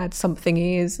good or bad something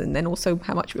is, and then also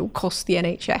how much it will cost the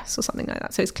NHS or something like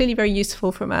that. So it's clearly very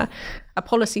useful from a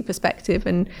policy perspective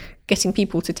and getting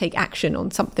people to take action on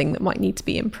something that might need to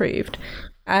be improved.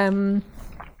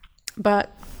 But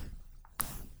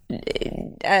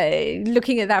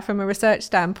looking at that from a research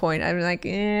standpoint, I'm like,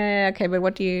 okay, but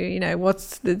what do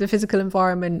what's the physical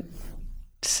environment?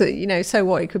 So, so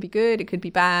what? It could be good, it could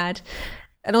be bad.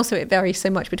 And also it varies so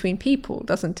much between people,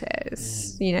 doesn't it?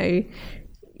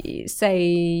 Say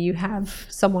you have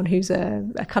someone who's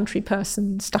a country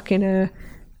person stuck in a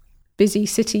busy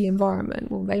city environment.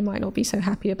 Well, they might not be so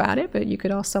happy about it, but you could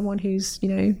ask someone who's,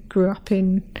 grew up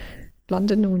in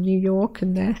London or New York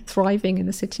and they're thriving in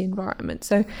the city environment.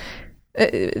 So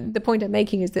the point I'm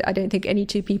making is that I don't think any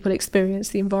two people experience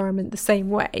the environment the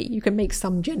same way. You can make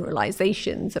some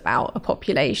generalizations about a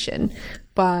population,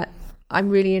 but I'm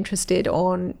really interested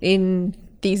in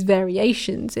these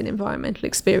variations in environmental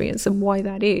experience and why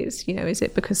that is. Is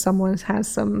it because someone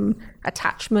has some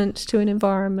attachment to an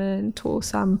environment or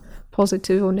some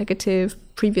positive or negative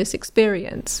previous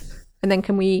experience? And then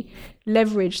can we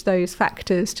leverage those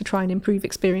factors to try and improve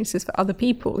experiences for other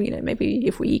people? Maybe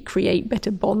if we create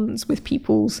better bonds with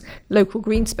people's local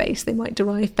green space, they might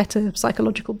derive better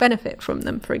psychological benefit from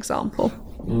them, for example.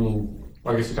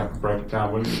 I guess you'd have to break it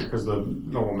down, wouldn't you? Because the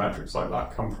normal metrics like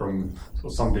that come from sort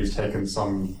of somebody's taken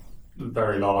some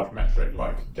very large metric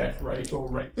like death rate or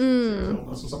rate of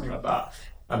illness or something like that,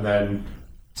 and then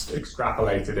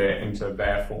extrapolated it into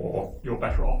therefore you're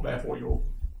better off, therefore you're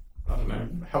I don't know,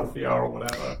 healthier or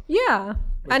whatever. Yeah.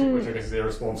 Which I guess is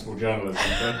irresponsible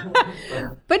journalism.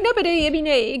 But no,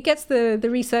 it gets the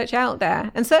research out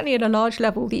there. And certainly at a large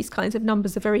level, these kinds of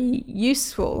numbers are very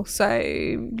useful.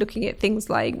 So looking at things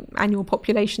like annual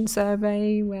population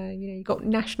survey, where, you've got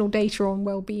national data on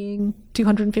well-being,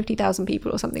 250,000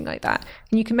 people or something like that.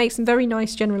 And you can make some very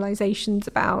nice generalizations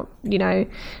about,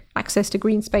 access to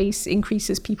green space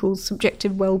increases people's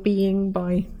subjective well-being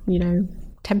by,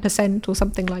 10% or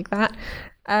something like that.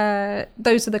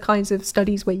 Those are the kinds of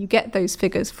studies where you get those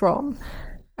figures from.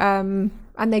 And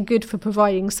they're good for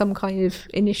providing some kind of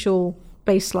initial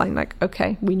baseline, like,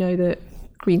 okay, we know that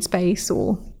green space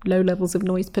or low levels of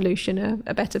noise pollution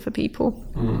are better for people.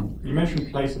 You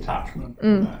mentioned place attachment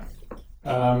in there.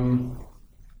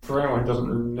 For anyone who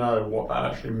doesn't know what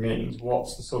that actually means,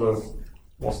 what's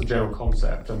the general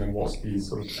concept, and then what's the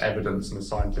sort of evidence and the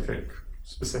scientific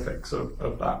specifics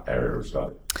of that area of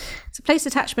study? So place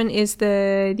attachment is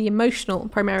the emotional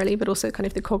primarily, but also kind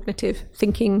of the cognitive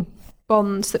thinking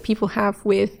bonds that people have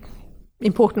with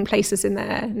important places in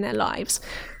their lives.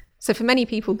 So for many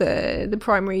people, the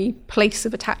primary place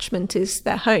of attachment is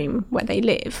their home where they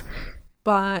live.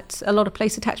 But a lot of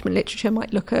place attachment literature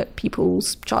might look at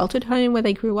people's childhood home where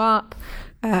they grew up,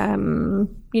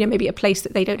 maybe a place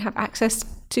that they don't have access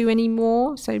to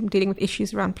anymore. So dealing with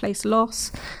issues around place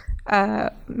loss.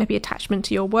 Maybe attachment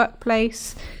to your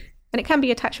workplace, and it can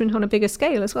be attachment on a bigger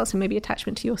scale as well, so maybe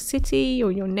attachment to your city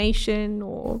or your nation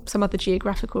or some other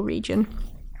geographical region.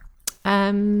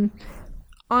 I'm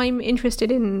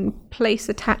interested in place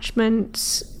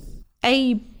attachment,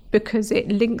 because it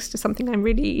links to something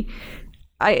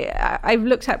I've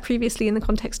looked at previously in the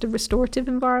context of restorative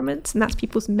environments, and that's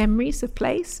people's memories of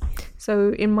place.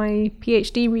 So in my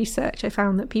PhD research, I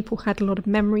found that people had a lot of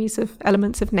memories of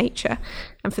elements of nature,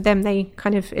 and for them, they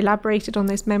kind of elaborated on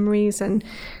those memories and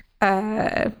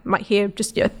might hear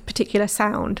just a particular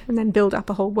sound and then build up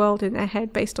a whole world in their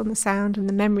head based on the sound and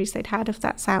the memories they'd had of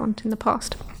that sound in the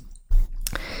past.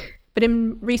 But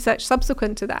in research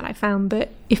subsequent to that, I found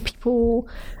that if people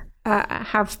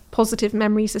have positive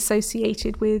memories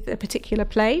associated with a particular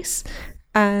place,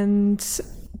 and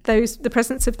the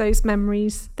presence of those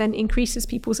memories then increases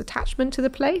people's attachment to the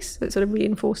place. That sort of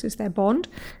reinforces their bond,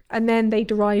 and then they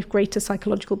derive greater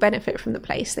psychological benefit from the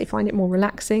place. They find it more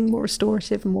relaxing, more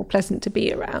restorative, and more pleasant to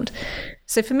be around.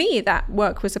 So for me, that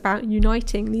work was about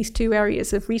uniting these two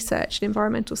areas of research in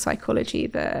environmental psychology: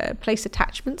 the place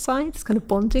attachment science, kind of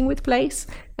bonding with place,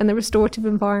 and the restorative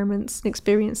environments and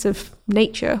experience of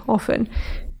nature often,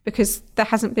 because there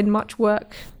hasn't been much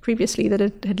work previously that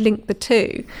had linked the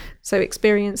two. So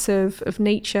experience of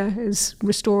nature as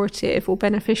restorative or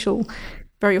beneficial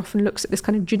very often looks at this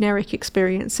kind of generic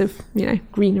experience of,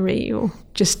 greenery or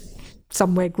just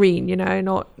somewhere green,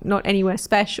 not anywhere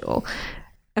special.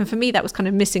 And for me, that was kind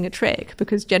of missing a trick,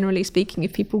 because generally speaking,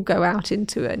 if people go out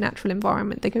into a natural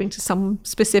environment, they're going to some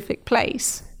specific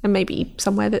place and maybe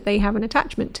somewhere that they have an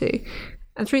attachment to.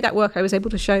 And through that work, I was able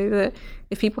to show that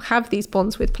if people have these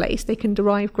bonds with place, they can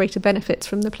derive greater benefits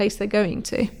from the place they're going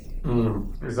to.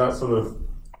 Is that sort of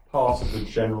part of the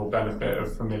general benefit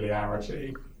of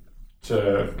familiarity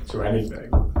to anything,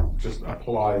 just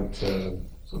applied to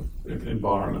sort of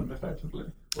environment effectively?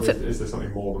 Or is there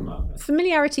something more than that?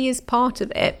 Familiarity is part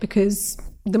of it, because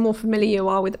the more familiar you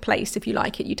are with a place, if you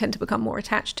like it, you tend to become more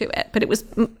attached to it. But it was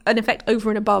an effect over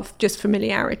and above just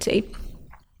familiarity.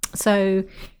 So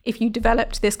if you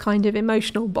developed this kind of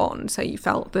emotional bond, so you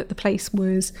felt that the place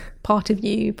was part of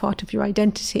you, part of your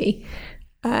identity,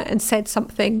 and said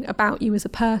something about you as a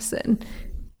person,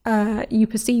 you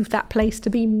perceive that place to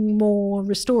be more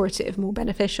restorative, more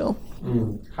beneficial.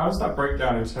 How does that break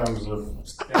down in terms of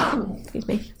scale? Excuse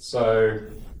me. So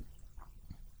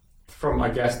from, I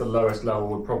guess, the lowest level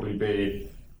would probably be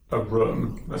a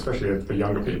room, especially for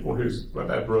younger people where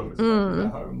their room is their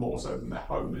home more so than their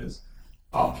home is,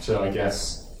 up to, I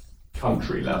guess,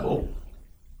 country level.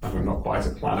 I mean, not quite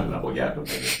at planet level yet, but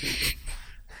maybe.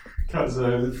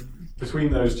 Because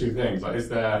between those two things, is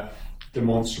there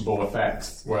demonstrable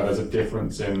effects where there's a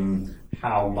difference in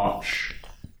how much,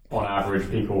 on average,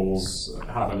 people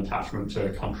have an attachment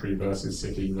to country versus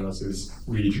city versus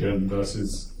region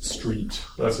versus street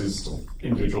versus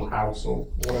individual house or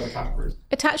whatever categories?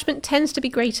 Attachment tends to be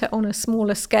greater on a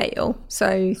smaller scale.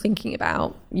 So thinking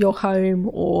about your home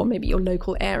or maybe your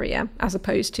local area as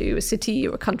opposed to a city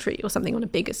or a country or something on a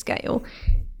bigger scale.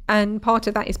 And part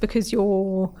of that is because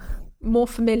you're more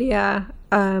familiar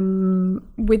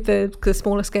with the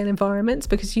smaller scale environments,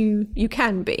 because you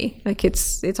can be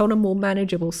it's on a more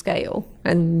manageable scale,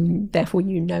 and therefore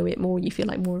you know it more, you feel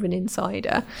like more of an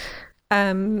insider.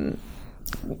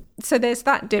 So there's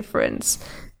that difference.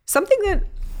 Something that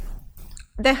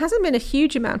there hasn't been a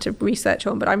huge amount of research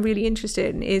on, but I'm really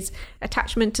interested in, is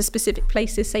attachment to specific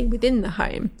places, say within the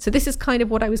home. So this is kind of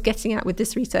what I was getting at with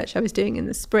this research I was doing in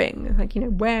the spring. Like,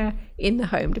 where in the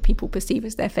home do people perceive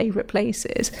as their favorite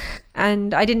places?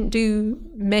 And I didn't do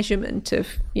measurement of,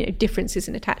 differences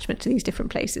in attachment to these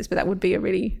different places, but that would be a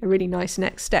really nice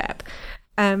next step.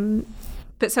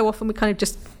 But so often we kind of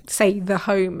just say the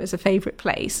home as a favorite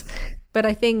place. But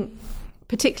I think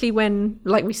particularly when,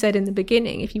 like we said in the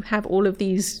beginning, if you have all of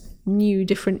these new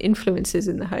different influences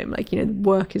in the home, like, the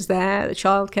work is there, the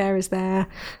childcare is there,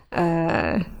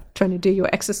 trying to do your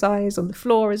exercise on the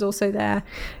floor is also there,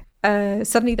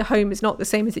 suddenly the home is not the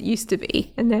same as it used to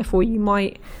be, and therefore you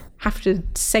might have to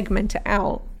segment it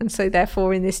out. And so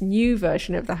therefore in this new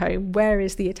version of the home, where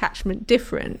is the attachment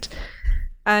different?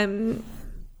 So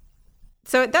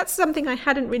that's something I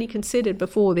hadn't really considered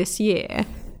before this year,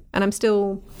 and I'm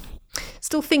still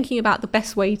thinking about the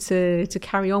best way to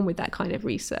carry on with that kind of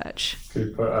research.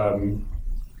 Could put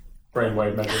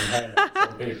brainwave measuring heads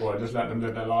on people and just let them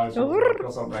live their lives or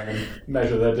something and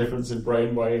measure their difference in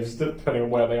brainwaves depending on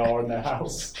where they are in their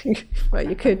house. Well,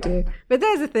 you could do. But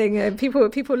there's the thing,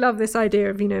 people love this idea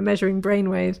of, measuring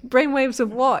brainwaves. Brainwaves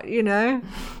of what, Yeah,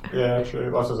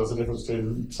 true. I suppose that's the difference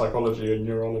between psychology and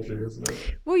neurology, isn't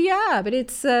it? Well, yeah, but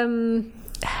it's...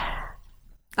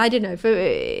 I don't know.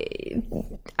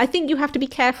 I think you have to be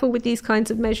careful with these kinds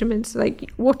of measurements.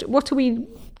 Like, what are we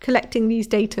collecting these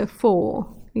data for?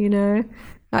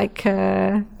 Like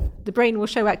the brain will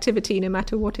show activity no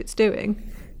matter what it's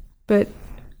doing, but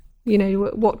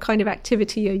what kind of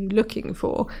activity are you looking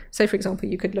for? So, for example,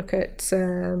 you could look at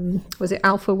was it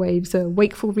alpha waves,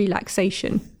 wakeful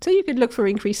relaxation. So you could look for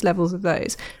increased levels of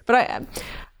those. But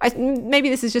I maybe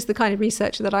this is just the kind of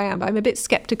researcher that I am. But I'm a bit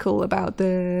skeptical about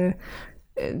the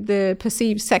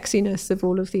perceived sexiness of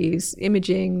all of these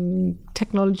imaging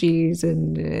technologies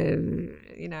and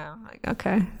like,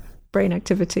 okay, brain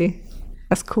activity,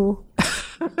 that's cool.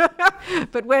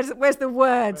 But where's the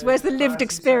words? Where's the lived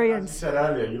experience? As you said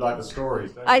earlier, you like the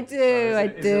stories, don't you? I do.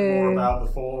 Is it more about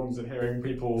the forms and hearing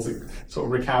people's sort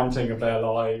of recounting of their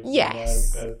lives?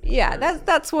 Yes.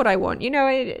 That's what I want.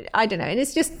 I don't know, and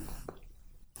it's just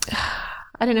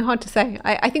I don't know, hard to say.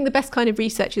 I think the best kind of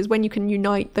research is when you can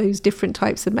unite those different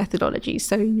types of methodologies.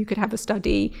 So you could have a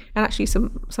study, and actually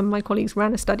some of my colleagues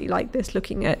ran a study like this,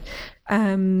 looking at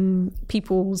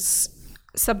people's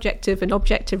subjective and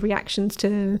objective reactions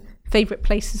to favourite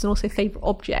places and also favourite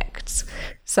objects.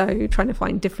 So trying to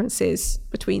find differences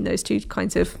between those two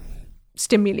kinds of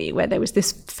stimuli, where there was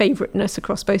this favouriteness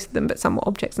across both of them, but some were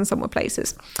objects and some were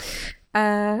places.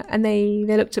 And they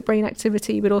looked at brain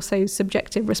activity, but also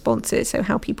subjective responses, so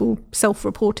how people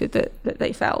self-reported that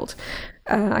they felt.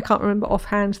 I can't remember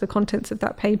offhand the contents of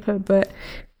that paper, but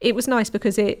it was nice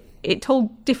because it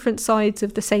told different sides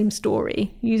of the same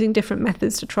story, using different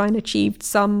methods to try and achieve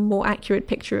some more accurate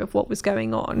picture of what was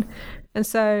going on. And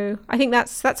so I think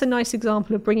that's a nice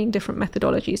example of bringing different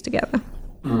methodologies together.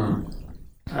 Mm.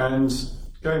 And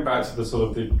going back to the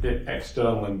sort of the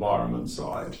external environment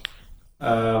side,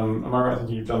 am I right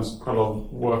thinking you've done quite a lot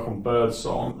of work on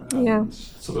birdsong and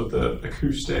sort of the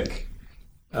acoustic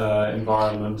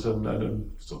environment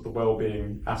and sort of the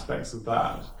well-being aspects of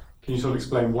that? Can you sort of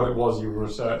explain what it was you were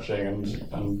researching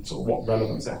and sort of what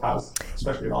relevance it has,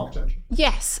 especially in architecture?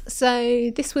 Yes, so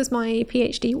this was my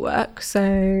PhD work,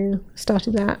 so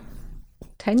started that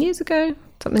 10 years ago,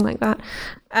 something like that.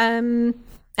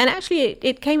 And actually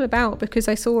it came about because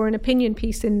I saw an opinion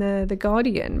piece in the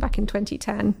Guardian back in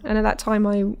 2010. And at that time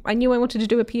I knew I wanted to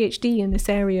do a PhD in this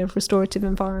area of restorative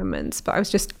environments, but I was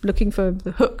just looking for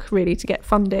the hook really to get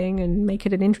funding and make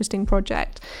it an interesting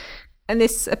project. And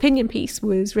this opinion piece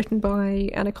was written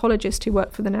by an ecologist who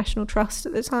worked for the National Trust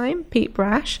at the time, Pete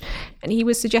Brash, and he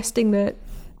was suggesting that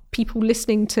people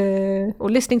listening to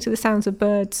the sounds of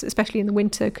birds, especially in the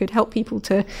winter, could help people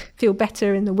to feel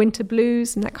better in the winter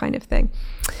blues and that kind of thing.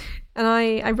 And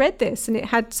I read this, and it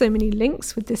had so many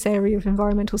links with this area of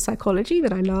environmental psychology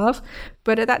that I love.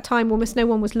 But at that time, almost no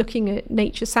one was looking at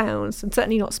nature sounds, and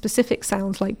certainly not specific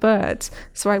sounds like birds.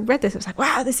 So I read this, I was like,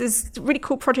 wow, this is a really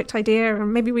cool project idea,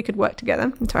 and maybe we could work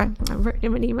together. And so I wrote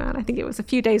him an email, I think it was a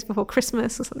few days before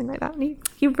Christmas or something like that, and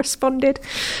he responded.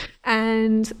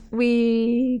 And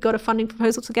we got a funding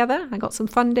proposal together. I got some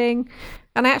funding,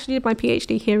 and I actually did my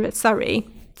PhD here at Surrey.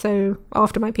 So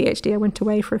after my PhD, I went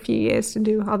away for a few years to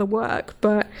do other work.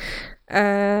 But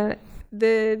the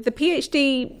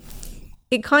PhD,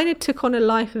 it kind of took on a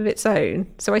life of its own.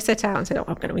 So I set out and said,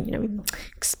 I'm going to,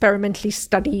 experimentally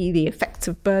study the effects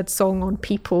of birdsong on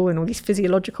people and all these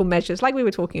physiological measures, like we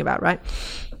were talking about, right?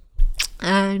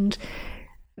 And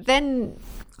then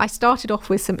I started off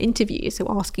with some interviews, so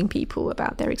asking people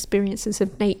about their experiences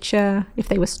of nature, if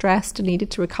they were stressed and needed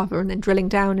to recover, and then drilling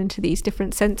down into these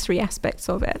different sensory aspects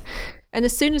of it. And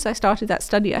as soon as I started that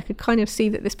study, I could kind of see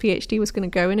that this PhD was going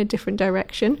to go in a different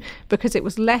direction, because it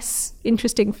was less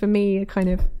interesting for me, a kind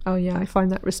of, oh yeah, I find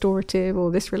that restorative,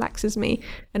 or this relaxes me,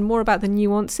 and more about the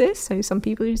nuances. So some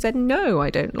people who said, no,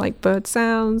 I don't like bird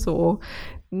sounds, or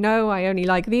no, I only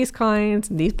like these kinds,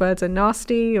 and these birds are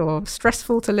nasty or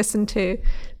stressful to listen to.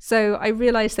 So I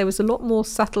realized there was a lot more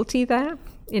subtlety there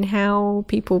in how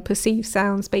people perceive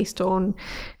sounds based on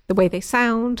the way they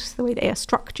sound, the way they are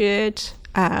structured,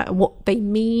 what they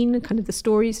mean, kind of the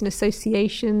stories and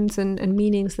associations and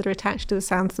meanings that are attached to the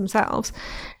sounds themselves.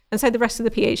 And so the rest of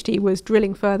the PhD was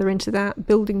drilling further into that,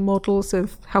 building models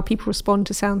of how people respond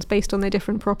to sounds based on their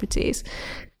different properties.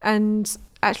 And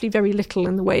actually very little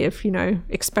in the way of,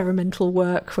 experimental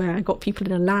work where I got people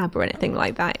in a lab or anything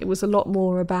like that. It was a lot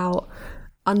more about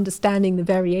understanding the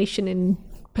variation in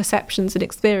perceptions and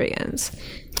experience.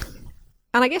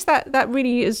 And I guess that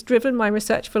really has driven my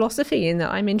research philosophy, in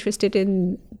that I'm interested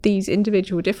in these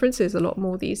individual differences a lot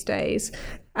more these days,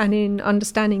 and in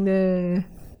understanding the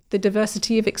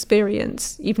diversity of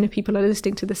experience. Even if people are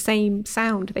listening to the same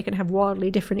sound, they can have wildly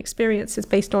different experiences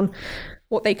based on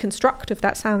what they construct of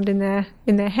that sound in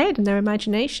their head and their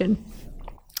imagination.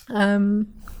 And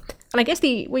I guess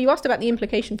you asked about the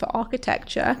implication for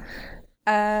architecture.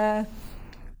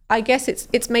 I guess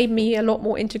it's made me a lot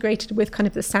more integrated with kind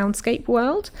of the soundscape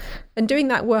world. And doing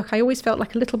that work, I always felt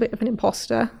like a little bit of an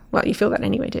imposter. Well, you feel that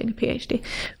anyway doing a PhD.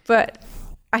 But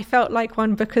I felt like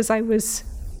one because I was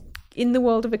in the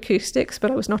world of acoustics,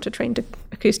 but I was not a trained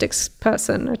acoustics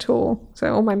person at all.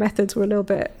 So all my methods were a little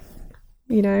bit,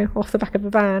 off the back of a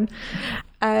van.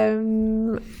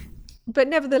 But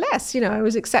nevertheless, I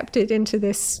was accepted into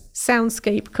this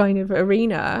soundscape kind of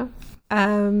arena.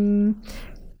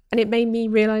 And it made me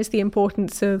realize the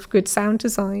importance of good sound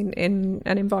design in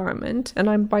an environment. And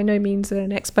I'm by no means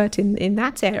an expert in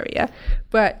that area,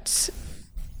 but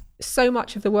so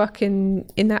much of the work in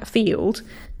that field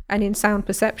and in sound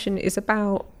perception is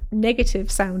about negative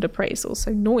sound appraisal,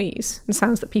 so noise and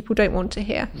sounds that people don't want to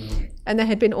hear. And there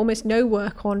had been almost no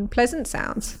work on pleasant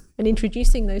sounds and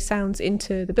introducing those sounds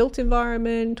into the built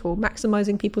environment or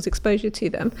maximizing people's exposure to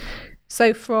them.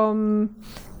 So from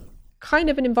kind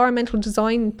of an environmental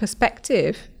design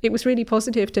perspective, it was really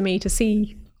positive to me to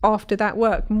see after that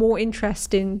work more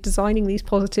interest in designing these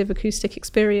positive acoustic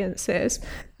experiences.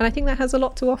 And I think that has a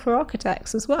lot to offer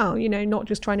architects as well, not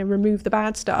just trying to remove the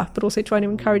bad stuff, but also trying to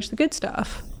encourage the good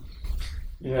stuff.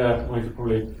 Yeah, I could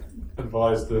probably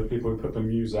advise the people who put the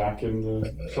Muzak in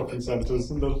the shopping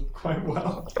centres and does quite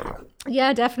well.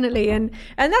 Yeah, definitely. And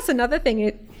that's another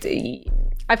thing.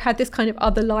 I've had this kind of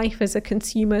other life as a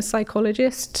consumer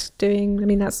psychologist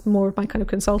that's more of my kind of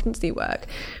consultancy work.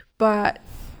 But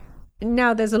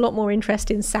now there's a lot more interest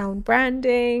in sound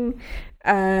branding,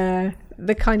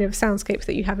 the kind of soundscapes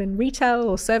that you have in retail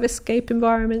or servicescape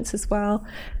environments as well.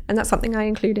 And that's something I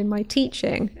include in my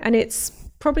teaching. And it's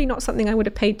probably not something I would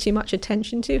have paid too much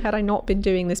attention to had I not been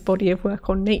doing this body of work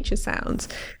on nature sounds.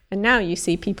 And now you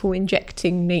see people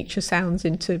injecting nature sounds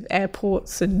into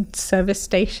airports and service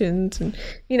stations and,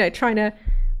 trying to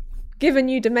give a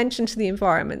new dimension to the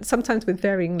environment, sometimes with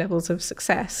varying levels of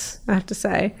success, I have to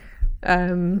say.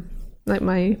 Like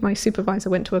my supervisor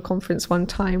went to a conference one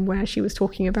time where she was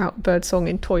talking about birdsong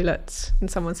in toilets, and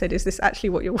someone said, "Is this actually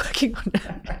what you're working on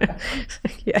now?"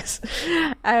 Yes.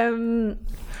 I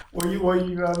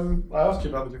asked you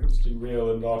about the difference between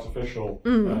real and artificial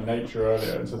nature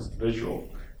earlier in terms of the visual.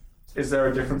 Is there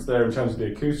a difference there in terms of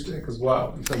the acoustic as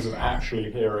well, in terms of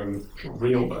actually hearing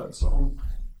real birdsong?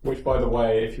 Which, by the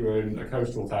way, if you were in a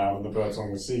coastal town and the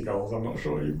birdsong was seagulls, I'm not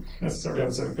sure you necessarily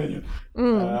have the same opinion.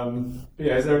 But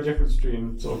yeah, is there a difference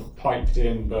between sort of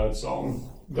piped-in birdsong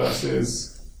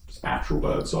versus actual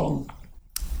birdsong?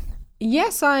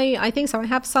 Yes, I think so. I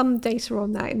have some data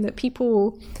on that, in that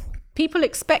people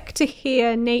expect to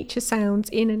hear nature sounds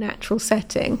in a natural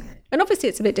setting. And obviously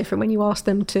it's a bit different when you ask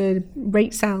them to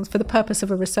rate sounds for the purpose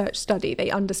of a research study. They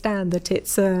understand that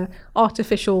it's an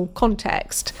artificial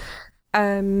context.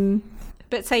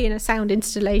 But say in a sound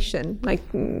installation, like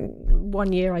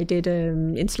one year I did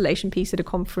an installation piece at a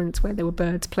conference where there were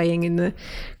birds playing in the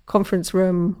conference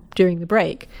room during the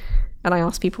break. And I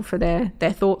asked people for their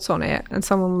thoughts on it. And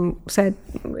someone said,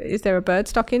 "Is there a bird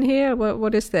stuck in here?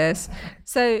 What is this?"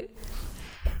 So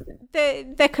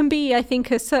there can be, I think,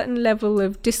 a certain level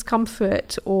of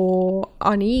discomfort or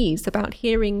unease about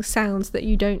hearing sounds that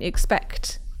you don't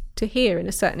expect to hear in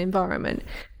a certain environment.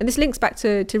 And this links back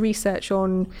to research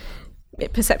on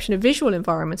perception of visual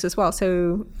environments as well.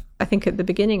 So I think at the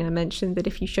beginning I mentioned that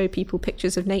if you show people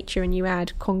pictures of nature and you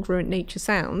add congruent nature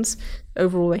sounds,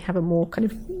 overall they have a more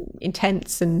kind of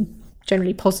intense and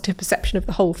generally positive perception of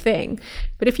the whole thing.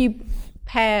 But if you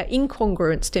pair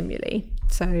incongruent stimuli,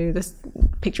 so this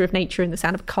picture of nature and the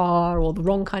sound of a car or the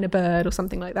wrong kind of bird or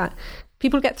something like that,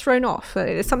 people get thrown off.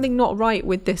 There's something not right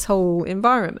with this whole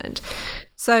environment.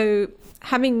 So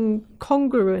having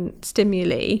congruent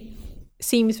stimuli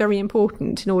seems very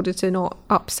important in order to not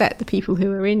upset the people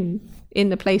who are in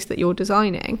the place that you're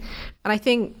designing. And I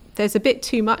think there's a bit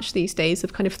too much these days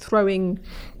of kind of throwing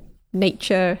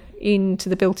nature into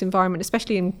the built environment,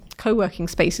 especially in co-working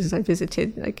spaces I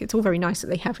visited. Like, it's all very nice that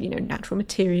they have, natural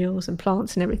materials and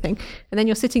plants and everything, and then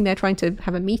you're sitting there trying to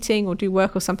have a meeting or do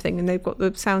work or something, and they've got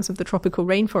the sounds of the tropical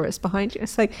rainforest behind you.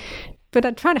 It's like, but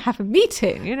I'm trying to have a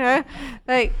meeting,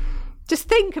 like, just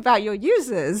think about your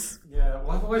users. Yeah,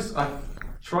 well, I've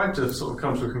tried to sort of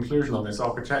come to a conclusion on this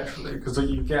architecturally, because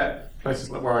you get places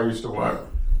like where I used to work.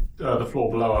 The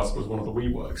floor below us was one of the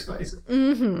WeWork spaces.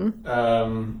 Mm-hmm.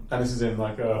 And this is in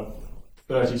like a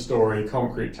 30-story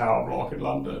concrete tower block in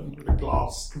London with a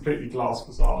completely glass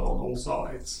facade on all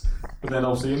sides. But then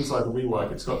obviously inside the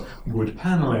WeWork it's got wood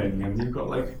panelling, and you've got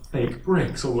like fake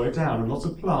bricks all the way down and lots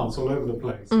of plants all over the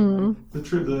place. Mm.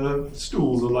 The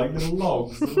stools are like little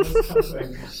logs and this kind of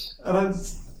thing. And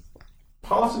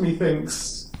part of me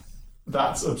thinks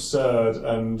that's absurd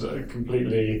and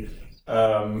completely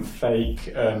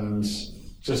fake and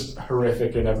just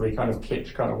horrific in every kind of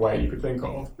kitsch kind of way you could think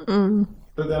of. Mm.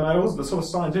 But then the sort of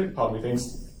scientific part of me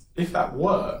thinks, if that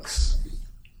works,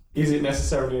 is it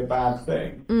necessarily a bad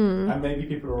thing? Mm. And maybe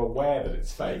people are aware that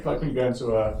it's fake. Like when you go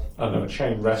into a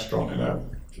chain restaurant in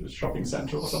a shopping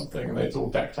centre or something, and it's all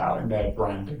decked out in their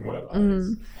branding, whatever it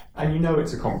is. And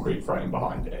it's a concrete frame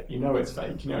behind it. It's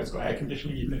fake. It's got air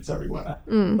conditioning units everywhere.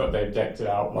 Mm. But they've decked it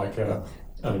out like a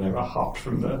hut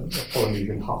from the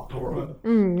Polynesian hut, or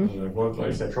what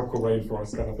they say, tropical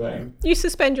rainforest kind of thing. You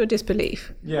suspend your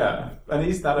disbelief. Yeah, and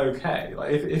is that okay?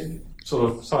 Like, if sort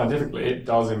of scientifically it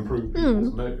does improve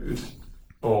people's mood,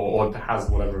 or has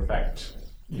whatever effect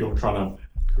you're trying to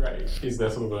create, is there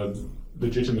sort of a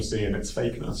legitimacy in its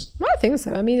fakeness? I think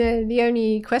so. I mean, the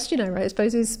only question I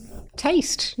suppose is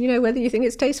taste, whether you think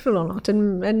it's tasteful or not,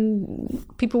 and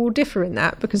people will differ in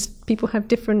that because people have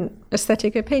different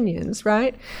aesthetic opinions,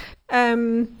 right?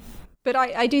 But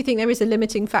I do think there is a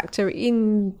limiting factor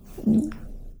in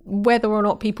whether or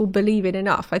not people believe it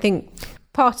enough. I think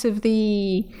part of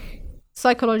the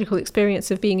psychological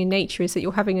experience of being in nature is that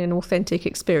you're having an authentic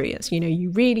experience.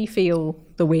 You really feel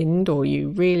the wind, or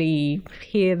you really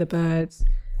hear the birds,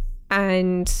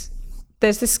 and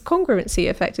there's this congruency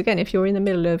effect. Again, if you're in the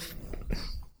middle of,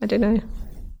 I don't know,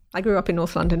 I grew up in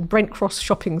North London, Brent Cross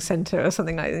Shopping Centre or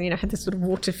something like that, had this sort of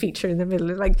water feature in the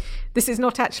middle. Like, this is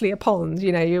not actually a pond,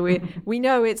 we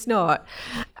know it's not.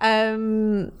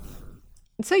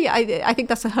 So yeah, I think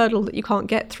that's a hurdle that you can't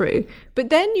get through. But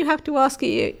then you have to ask,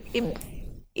 are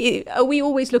we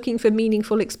always looking for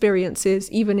meaningful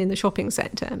experiences, even in the shopping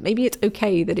centre? Maybe it's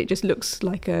okay that it just looks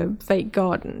like a fake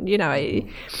garden,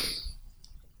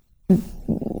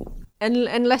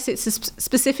 unless it's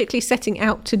specifically setting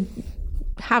out to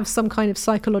have some kind of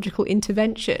psychological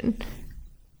intervention.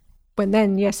 When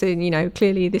then, yes,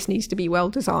 clearly this needs to be well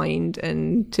designed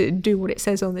and to do what it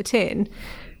says on the tin.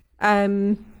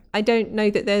 I don't know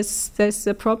that there's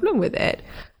a problem with it.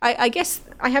 I guess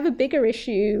I have a bigger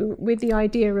issue with the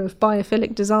idea of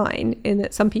biophilic design, in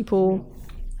that some people,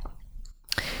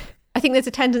 I think there's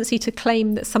a tendency to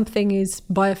claim that something is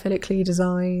biophilically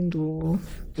designed, or...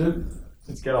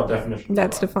 Let's get our definition.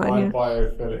 That's defined,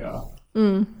 Biophilia.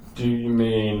 Mm. Do you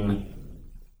mean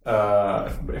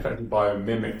effectively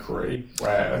biomimicry,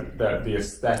 where the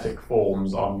aesthetic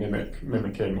forms are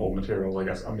mimicking, or materials, I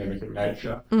guess, are mimicking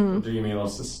nature? Mm. Or do you mean on a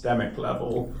systemic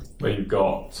level, where you've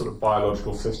got sort of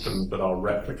biological systems that are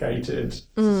replicated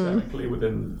systemically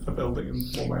within a building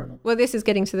in one way? Well, this is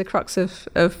getting to the crux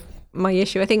of my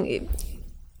issue. I think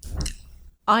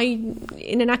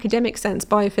in an academic sense,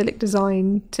 biophilic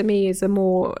design to me is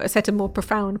a set of more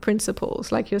profound principles,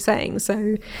 like you're saying,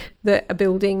 so that a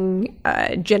building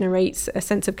generates a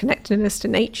sense of connectedness to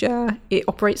nature. It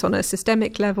operates on a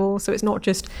systemic level, so it's not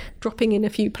just dropping in a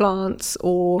few plants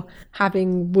or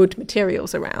having wood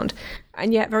materials around.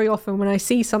 And yet very often when I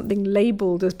see something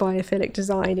labelled as biophilic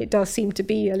design, it does seem to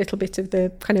be a little bit of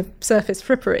the kind of surface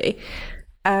frippery.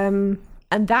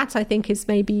 And that, I think, is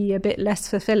maybe a bit less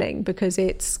fulfilling, because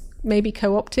it's maybe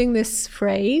co-opting this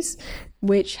phrase,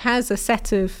 which has a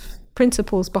set of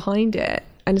principles behind it,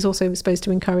 and is also supposed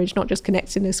to encourage not just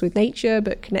connectedness with nature,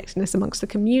 but connectedness amongst the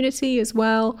community as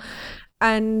well.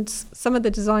 And some of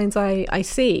the designs I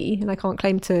see, and I can't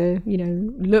claim to,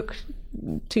 look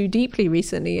too deeply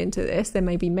recently into this, there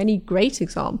may be many great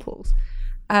examples.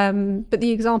 But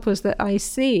the examples that I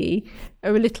see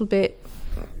are a little bit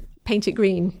paint it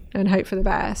green and hope for the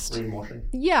best. Greenwashing.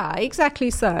 Yeah,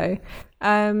 exactly so.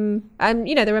 And,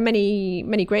 there are many,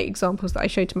 many great examples that I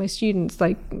show to my students,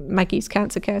 like Maggie's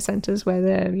Cancer Care Centres, where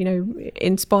they're,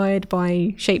 inspired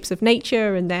by shapes of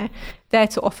nature, and they're there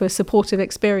to offer supportive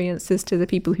experiences to the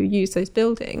people who use those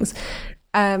buildings.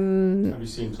 Have you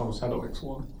seen Thomas Hedderwick's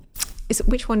one?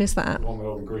 Which one is that? The one with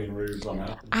all the green roofs on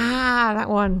it. That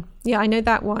one. Yeah, I know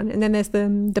that one. And then there's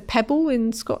the Pebble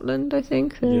in Scotland, I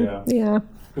think. Yeah.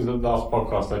 Because the last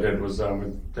podcast I did was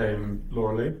with Dame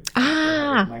Laura Lee.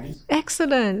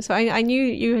 Excellent. So I knew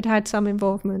you had some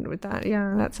involvement with that.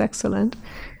 Yeah, that's excellent.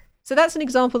 So that's an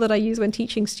example that I use when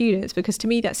teaching students, because to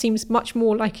me that seems much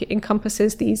more like it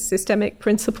encompasses these systemic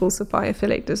principles of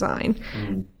biophilic design.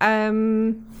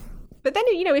 But then,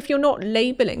 if you're not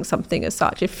labeling something as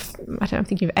such, I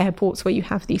think of airports where you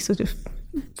have these sort of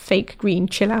fake green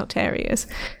chill out areas.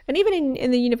 And even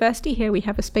in the university here, we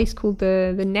have a space called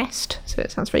the Nest. So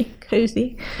it sounds very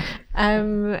cozy.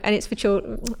 And it's for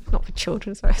children, not for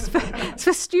children, sorry, it's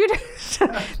for students.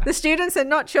 The students are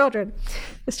not children.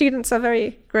 The students are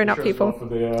very grown up people. It's for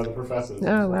the professors.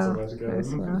 Oh,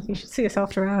 well. You should see us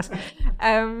after hours.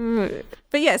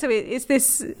 But yeah, so it's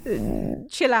this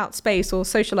chill out space or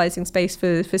socializing space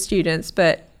for students,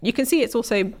 but you can see it's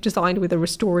also designed with a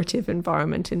restorative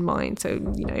environment in mind. So,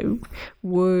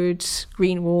 wood,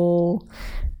 green wall,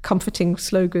 comforting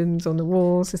slogans on the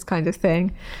walls, this kind of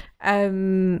thing.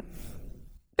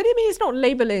 But it's not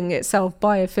labeling itself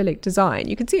biophilic design.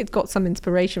 You can see it's got some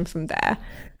inspiration from there.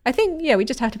 I think, we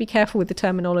just have to be careful with the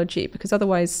terminology, because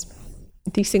otherwise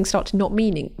these things start to not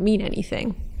mean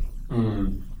anything.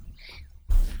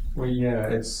 Well, yeah,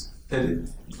 I think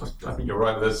you're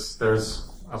right. There's,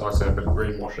 as I said, a bit of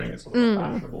greenwashing. It's sort of a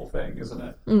fashionable thing, isn't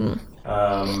it?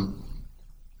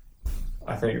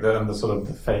 I think that, and the sort of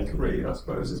the fakery, I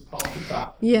suppose, is part of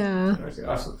that. Yeah.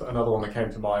 Another one that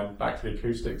came to mind, back to the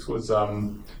acoustics, was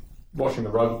watching the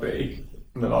rugby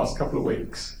in the last couple of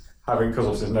weeks. Because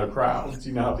obviously there's no crowds,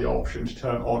 you now have the option to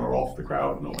turn on or off the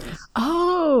crowd noise.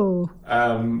 Oh.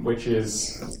 Which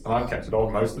is, and I've kept it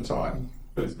on most of the time.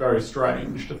 But it's very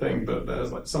strange to think that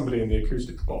there's like somebody in the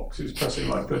acoustics box who's pressing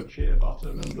like the cheer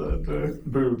button and the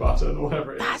boo button or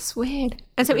whatever it is. That's weird.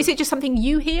 And so is it just something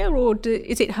you hear, or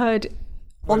is it heard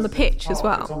on the pitch as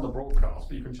well? It's on the broadcast,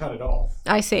 but you can turn it off.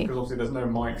 I see. Because obviously there's no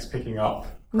mics picking up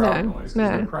crowd noise.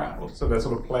 There's no crowd. So they're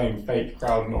sort of playing fake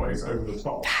crowd noise over the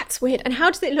top. That's weird. And how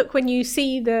does it look when you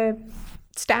see the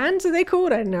stands, are they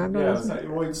called? I don't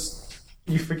know.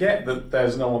 You forget that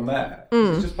there's no one there.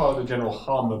 It's just part of the general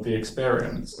hum of the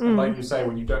experience. And like you say,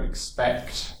 when you don't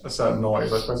expect a certain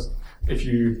noise, I suppose if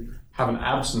you have an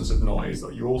absence of noise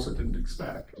that you also didn't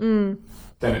expect, then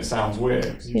it sounds weird.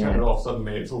 Because you turn it off,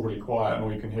 suddenly it's all really quiet and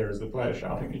all you can hear is the players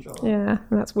shouting at each other. Yeah,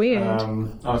 that's weird.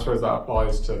 I suppose that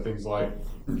applies to things like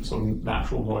sort of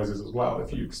natural noises as well.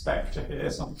 If you expect to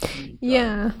hear something.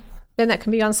 Then that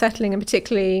can be unsettling, and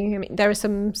particularly, there are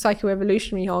some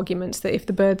psychoevolutionary arguments that if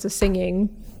the birds are singing,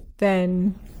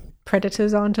 then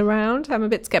predators aren't around. I'm a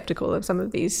bit skeptical of some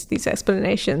of these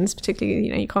explanations,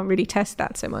 particularly, you can't really test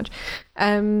that so much.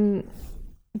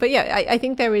 But yeah, I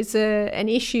think there is an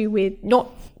issue with not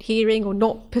hearing or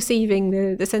not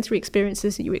perceiving the sensory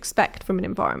experiences that you expect from an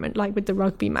environment, like with the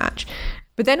rugby match.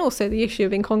 But then also the issue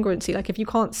of incongruency, like if you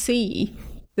can't see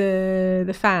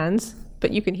the fans,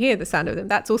 but you can hear the sound of them,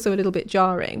 that's also a little bit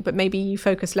jarring. But maybe you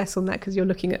focus less on that because you're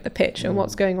looking at the pitch and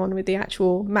what's going on with the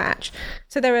actual match.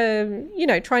 So there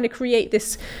are, trying to create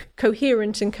this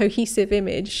coherent and cohesive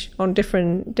image on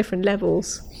different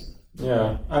levels.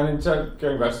 Yeah, and in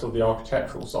going back to the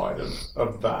architectural side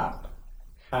of that,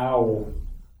 how,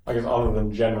 I guess, other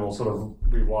than general sort of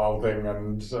rewilding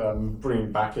and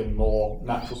bringing back in more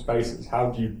natural spaces,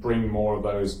 how do you bring more of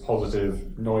those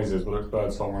positive noises, whether it's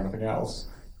birdsong or anything else,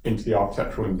 into the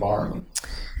architectural environment?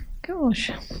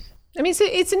 Gosh, I mean,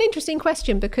 it's an interesting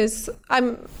question, because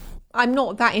I'm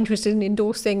not that interested in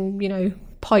endorsing,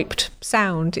 piped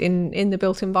sound in the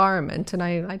built environment, and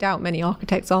I doubt many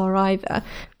architects are either.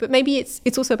 But maybe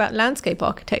it's also about landscape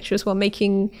architecture as well,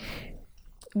 making,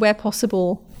 where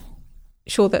possible,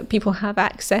 sure that people have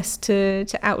access to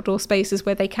outdoor spaces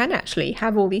where they can actually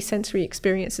have all these sensory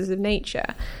experiences of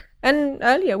nature. And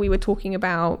earlier we were talking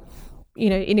about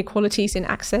inequalities in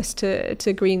access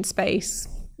to green space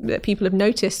that people have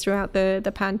noticed throughout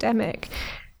the pandemic.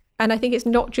 And I think it's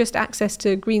not just access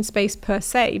to green space per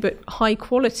se, but high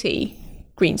quality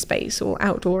green space or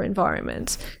outdoor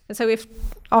environments. And so if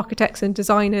architects and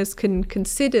designers can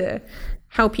consider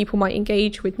how people might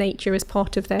engage with nature as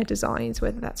part of their designs,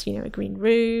 whether that's, a green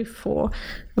roof or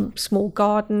a small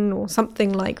garden or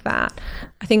something like that,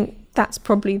 I think that's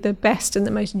probably the best and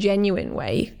the most genuine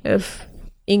way of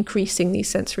increasing these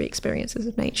sensory experiences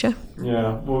of nature.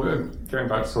 Yeah, well, going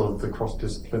back to sort of the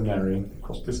disciplinary.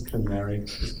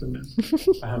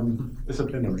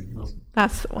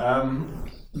 That's the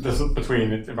one. This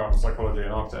between environmental psychology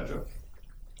and architecture.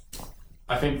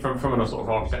 I think from a sort of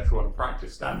architectural and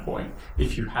practice standpoint,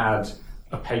 if you had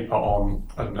a paper on,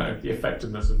 the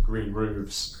effectiveness of green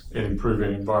roofs in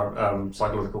improving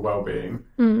psychological well-being,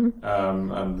 and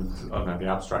the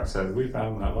abstract says, we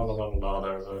found that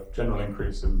there's a general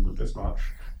increase in this much,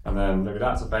 and then maybe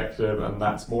that's effective, and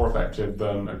that's more effective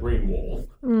than a green wall,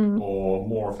 or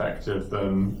more effective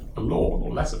than a lawn,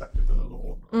 or less effective than a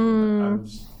lawn. And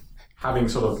having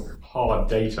sort of hard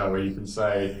data where you can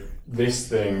say, this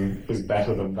thing is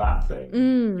better than that thing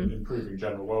in improving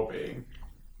general well-being.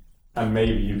 And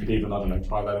maybe you could even,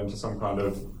 tie that into some kind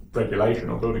of regulation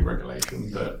or building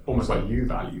regulation that almost like U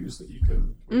values that you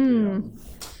can,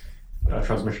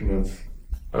 transmission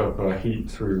of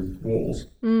heat through walls,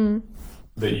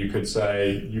 that you could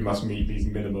say you must meet these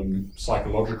minimum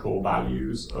psychological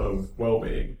values of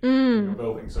well-being in your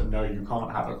building. So no, you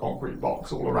can't have a concrete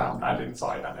box all around and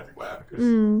inside and everywhere,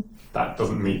 because that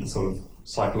doesn't meet the sort of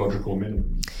psychological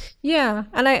minimum. Yeah,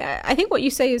 and I think what you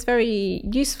say is very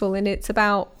useful, and it's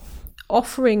about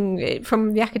offering,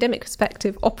 from the academic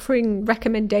perspective, offering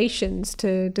recommendations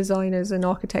to designers and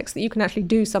architects that you can actually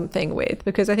do something with,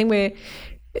 because I think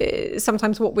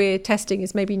sometimes what we're testing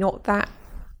is maybe not that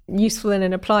useful in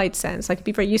an applied sense. Like, it'd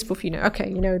be very useful for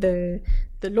the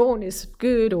lawn is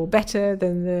good or better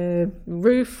than the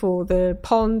roof or the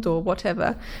pond or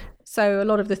whatever. So a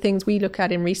lot of the things we look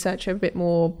at in research are a bit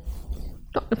more,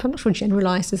 I'm not sure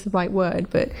generalized is the right word,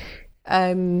 but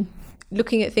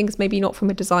looking at things maybe not from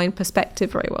a design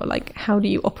perspective very well, like how do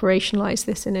you operationalize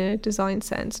this in a design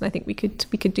sense? And I think we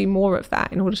could do more of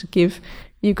that in order to give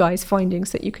you guys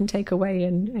findings that you can take away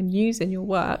and use in your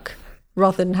work,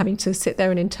 rather than having to sit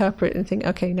there and interpret and think,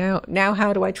 okay, now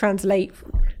how do I translate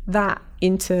that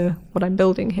into what I'm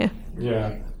building here?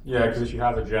 Yeah, because if you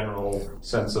have a general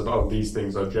sense of, these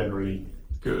things are generally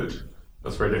good,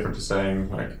 that's very different to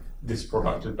saying, like, this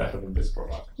product is better than this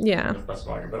product. Yeah.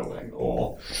 Specifying a building,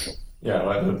 or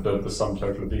like the sum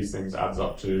total of these things adds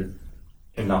up to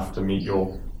enough to meet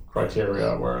your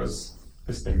criteria, whereas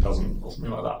this thing doesn't, or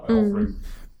something like that. By offering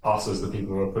us as the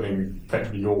people who are putting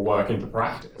effectively your work into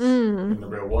practice in the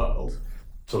real world,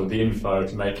 sort of the info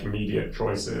to make immediate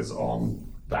choices on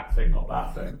that thing, not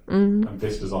that thing, and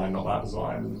this design, not that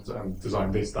design, and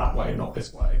design this that way, not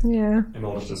this way. Yeah. In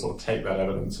order to sort of take that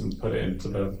evidence and put it into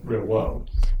the real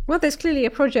world. Well, there's clearly a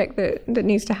project that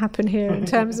needs to happen here in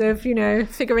terms of,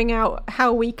 figuring out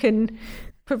how we can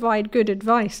provide good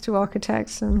advice to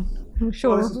architects. And I'm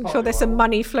sure there's some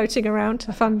money floating around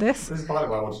to fund this. This is partly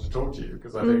why I wanted to talk to you,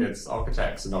 because I think it's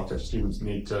architects and architecture students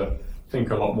need to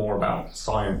think a lot more about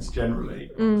science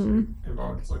generally.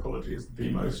 Environmental psychology is the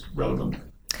most relevant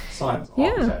science.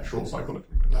 Architectural psychology,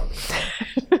 Nice.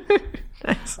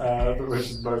 Which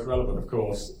is the most relevant, of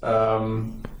course.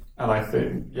 And I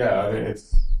think, I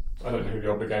don't know who the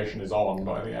obligation is on,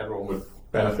 but I think everyone would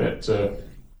benefit to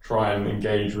try and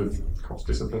engage with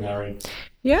cross-disciplinary.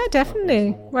 Yeah,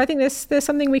 definitely. Well, I think there's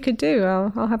something we could do.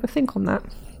 I'll have a think on that.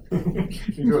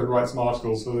 You could write some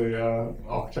articles for the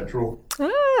architectural.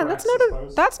 That's not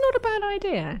a bad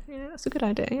idea. Yeah, that's a good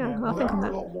idea. Yeah, I'll think on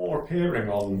that. There are a lot more appearing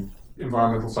on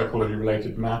environmental psychology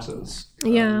related matters.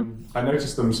 Yeah. I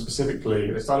noticed them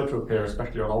specifically. They started to appear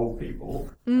especially on old people,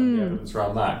 and the evidence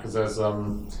around that, because there's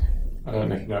I don't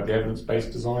know if you know the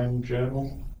Evidence-Based Design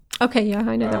Journal. Okay, yeah,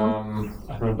 I know that one.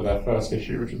 I remember their first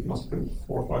issue, which must have been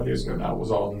 4 or 5 years ago now, was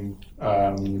on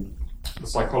the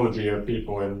psychology of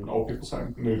people in old people's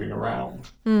homes moving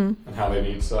around, and how they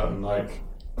need certain, like,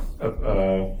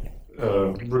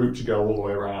 route to go all the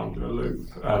way around in a loop,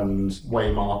 and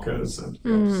way markers, and to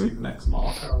be able to see the next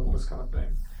marker, and all this kind of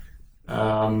thing.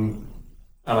 And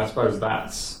I suppose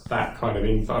that kind of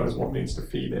info is what needs to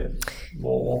feed in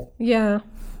more. Yeah.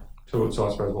 So I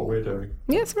suppose what we're doing.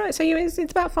 Yeah, that's right. So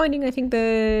it's about finding, I think,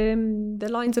 the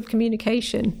lines of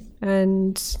communication.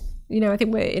 And, I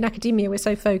think in academia, we're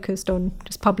so focused on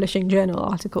just publishing journal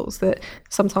articles that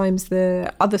sometimes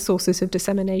the other sources of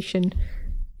dissemination,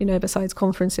 besides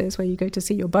conferences where you go to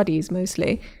see your buddies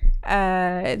mostly,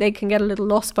 they can get a little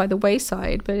lost by the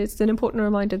wayside. But it's an important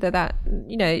reminder that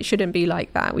it shouldn't be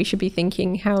like that. We should be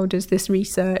thinking, how does this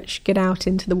research get out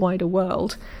into the wider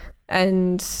world?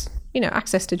 And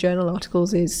access to journal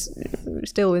articles is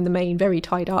still in the main very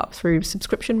tied up through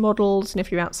subscription models. And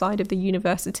if you're outside of the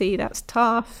university, that's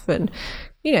tough. And,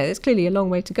 there's clearly a long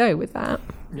way to go with that.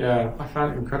 Yeah, I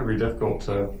found it incredibly difficult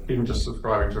to even just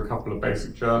subscribing to a couple of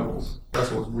basic journals.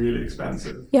 That's what's really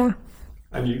expensive. Yeah.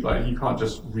 And you can't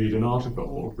just read an article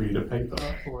or read a paper or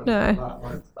anything like that,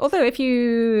 right? Although if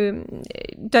you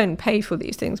don't pay for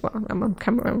these things, well, I'm on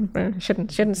camera, I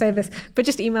shouldn't say this, but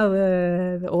just email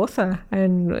the author,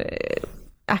 and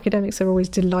academics are always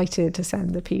delighted to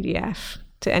send the PDF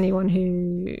to anyone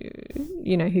who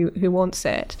wants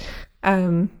it.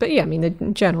 But yeah, I mean, the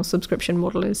journal subscription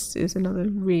model is another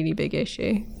really big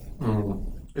issue.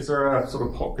 Is there a sort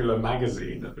of popular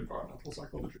magazine of environmental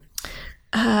psychology?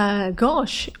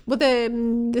 Gosh, well,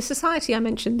 the society I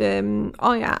mentioned,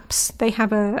 IAPS, they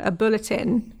have a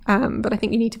bulletin, but I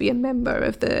think you need to be a member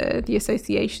of the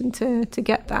association to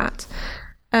get that.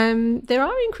 There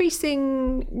are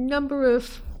increasing number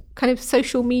of kind of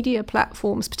social media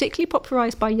platforms, particularly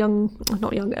popularized by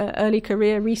early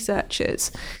career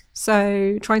researchers.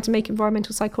 So trying to make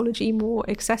environmental psychology more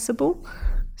accessible.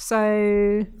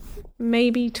 So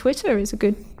maybe Twitter is a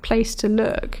good place to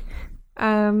look.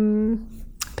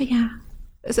 But yeah,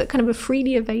 is it kind of a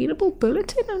freely available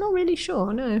bulletin? I'm not really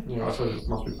sure, no. Yeah, I suppose it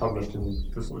must be published in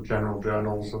the sort of general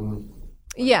journals and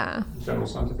general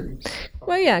scientific.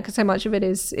 Well, yeah, because so much of it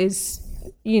is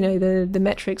the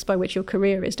metrics by which your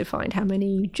career is defined. How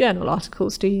many journal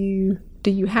articles do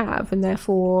you have, and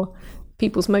therefore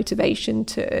people's motivation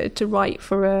to write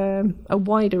for a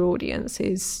wider audience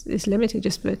is limited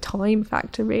just for a time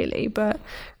factor, really. But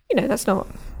that's not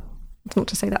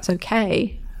to say that's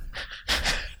okay.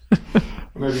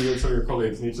 Maybe some of your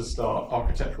colleagues need to start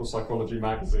Architectural Psychology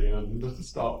magazine and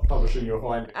start publishing your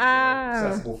findings in an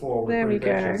accessible form with pretty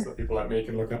pictures that people like me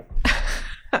can look at.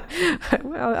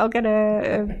 I'll get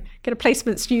a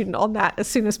placement student on that as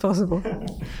soon as possible.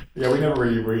 Yeah, we never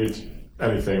really read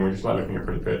anything. We just like looking at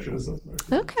pretty pictures.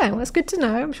 Okay, well, that's good to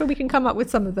know. I'm sure we can come up with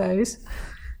some of those.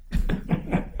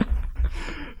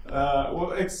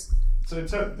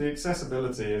 The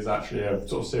accessibility is actually a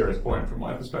sort of serious point from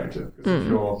my perspective. Because if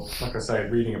you're, like I say,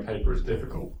 reading a paper is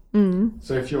difficult.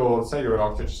 So if you're an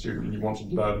architecture student and you want to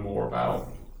learn more about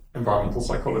environmental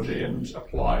psychology and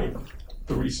apply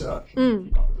the research,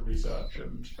 keep up with the research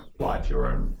and apply it to your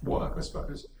own work, I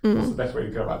suppose. What's the best way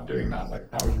to go about doing that?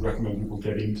 Like, how would you recommend people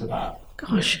get into that?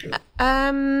 Gosh.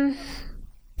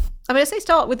 I say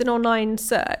start with an online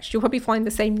search. You'll probably find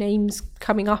the same names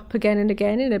coming up again and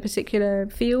again in a particular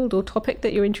field or topic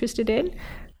that you're interested in.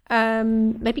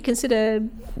 Maybe consider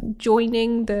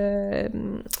joining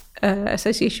the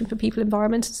Association for People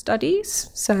Environmental Studies.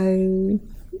 So,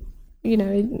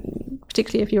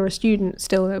 particularly if you're a student,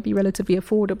 still it'll be relatively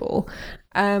affordable.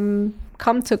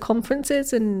 Come to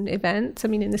conferences and events. I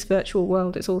mean, in this virtual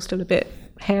world, it's all still a bit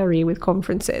hairy with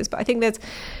conferences, but I think there's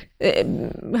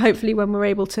hopefully when we're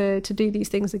able to do these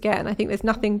things again, I think there's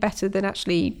nothing better than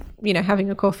actually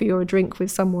having a coffee or a drink with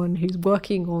someone who's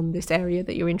working on this area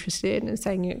that you're interested in and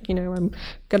saying, I'm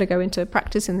going to go into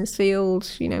practice in this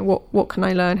field, what can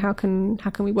I learn, how can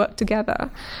we work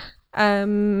together,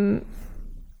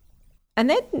 and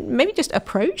then maybe just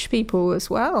approach people as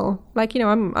well. Like,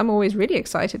 I'm always really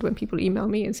excited when people email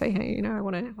me and say, hey, I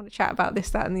want to chat about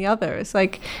this, that, and the other. It's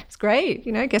like, it's great.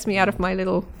 It gets me out of my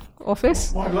little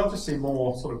office. Well, I'd love to see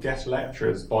more sort of guest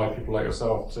lectures by people like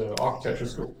yourself to architecture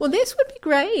school. Well, this would be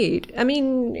great. I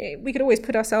mean, we could always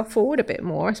put ourselves forward a bit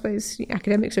more. I suppose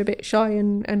academics are a bit shy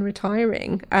and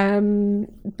retiring.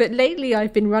 But lately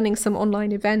I've been running some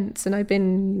online events and I've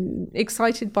been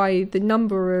excited by the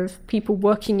number of people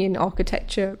working in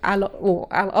architecture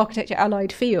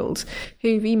allied fields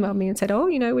who've emailed me and said,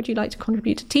 would you like to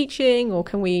contribute to teaching, or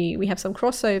can we have some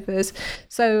crossovers?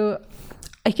 So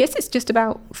I guess it's just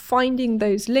about finding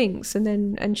those links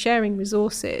and sharing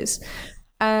resources.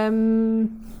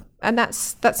 And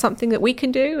that's something that we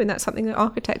can do, and that's something that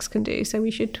architects can do. So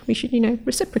we should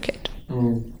reciprocate.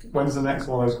 When's the next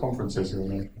one of those conferences you're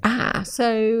going to?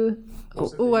 So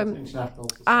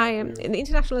I am in the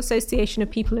International Association of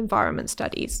People Environment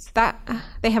Studies. That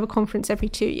they have a conference every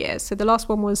 2 years. So the last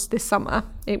one was this summer.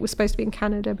 It was supposed to be in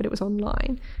Canada, but it was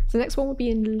online. So the next one will be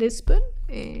in Lisbon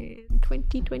in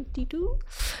 2022.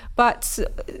 But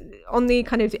on the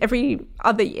kind of every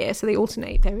other year, so they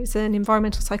alternate, there is an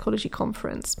environmental psychology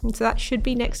conference. And so that should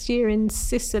be next year in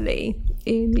Sicily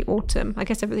in the autumn. I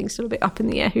guess everything's still a bit up in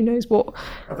the air. Who knows what?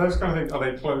 Are those kind of things, are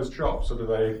they closed shops, or do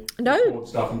they record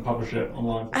stuff and publish it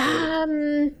online?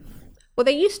 Well,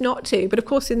 they used not to, but of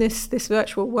course, in this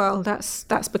virtual world,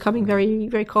 that's becoming very,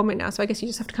 very common now. So I guess you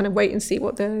just have to kind of wait and see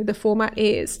what the format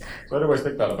is. So I always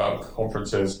think that about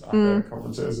conferences.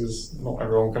 Conferences is not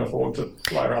everyone can afford to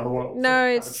fly around the world. No,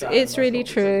 it's really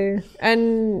true.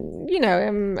 And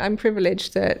I'm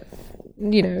privileged that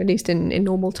at least in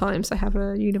normal times, I have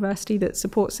a university that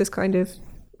supports this kind of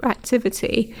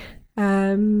activity.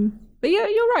 But yeah,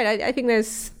 you're right. I think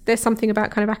there's something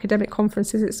about kind of academic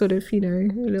conferences. It's sort of, a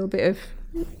little bit of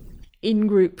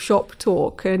in-group shop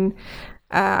talk. And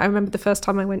I remember the first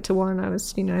time I went to one, I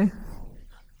was, an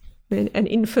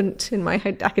infant in my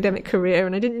academic career,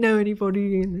 and I didn't know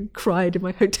anybody, and cried in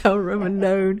my hotel room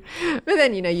alone. But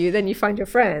then, you find your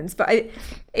friends. But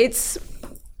it's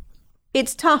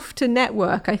tough to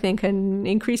network, I think, and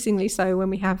increasingly so when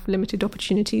we have limited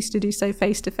opportunities to do so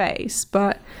face-to-face.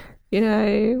 But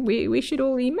we should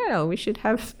all email. We should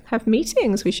have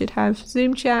meetings. We should have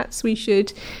Zoom chats. We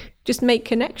should just make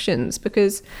connections,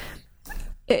 because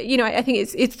I think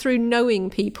it's through knowing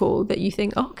people that you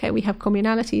think, okay, we have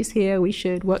commonalities here. We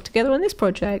should work together on this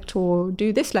project, or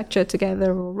do this lecture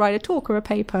together, or write a talk or a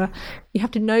paper. You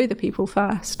have to know the people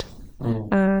first.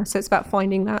 So it's about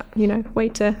finding that way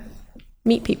to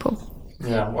meet people.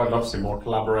 Yeah, well, I'd love to see more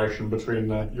collaboration between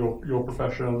your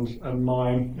profession and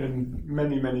mine in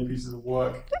many, many pieces of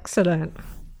work. Excellent.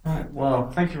 Right, well,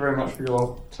 thank you very much for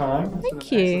your time. It's thank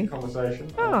been an you. excellent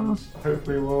conversation. And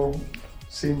hopefully we'll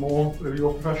see more of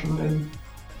your profession in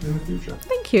the future.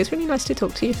 Thank you. It's really nice to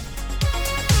talk to you.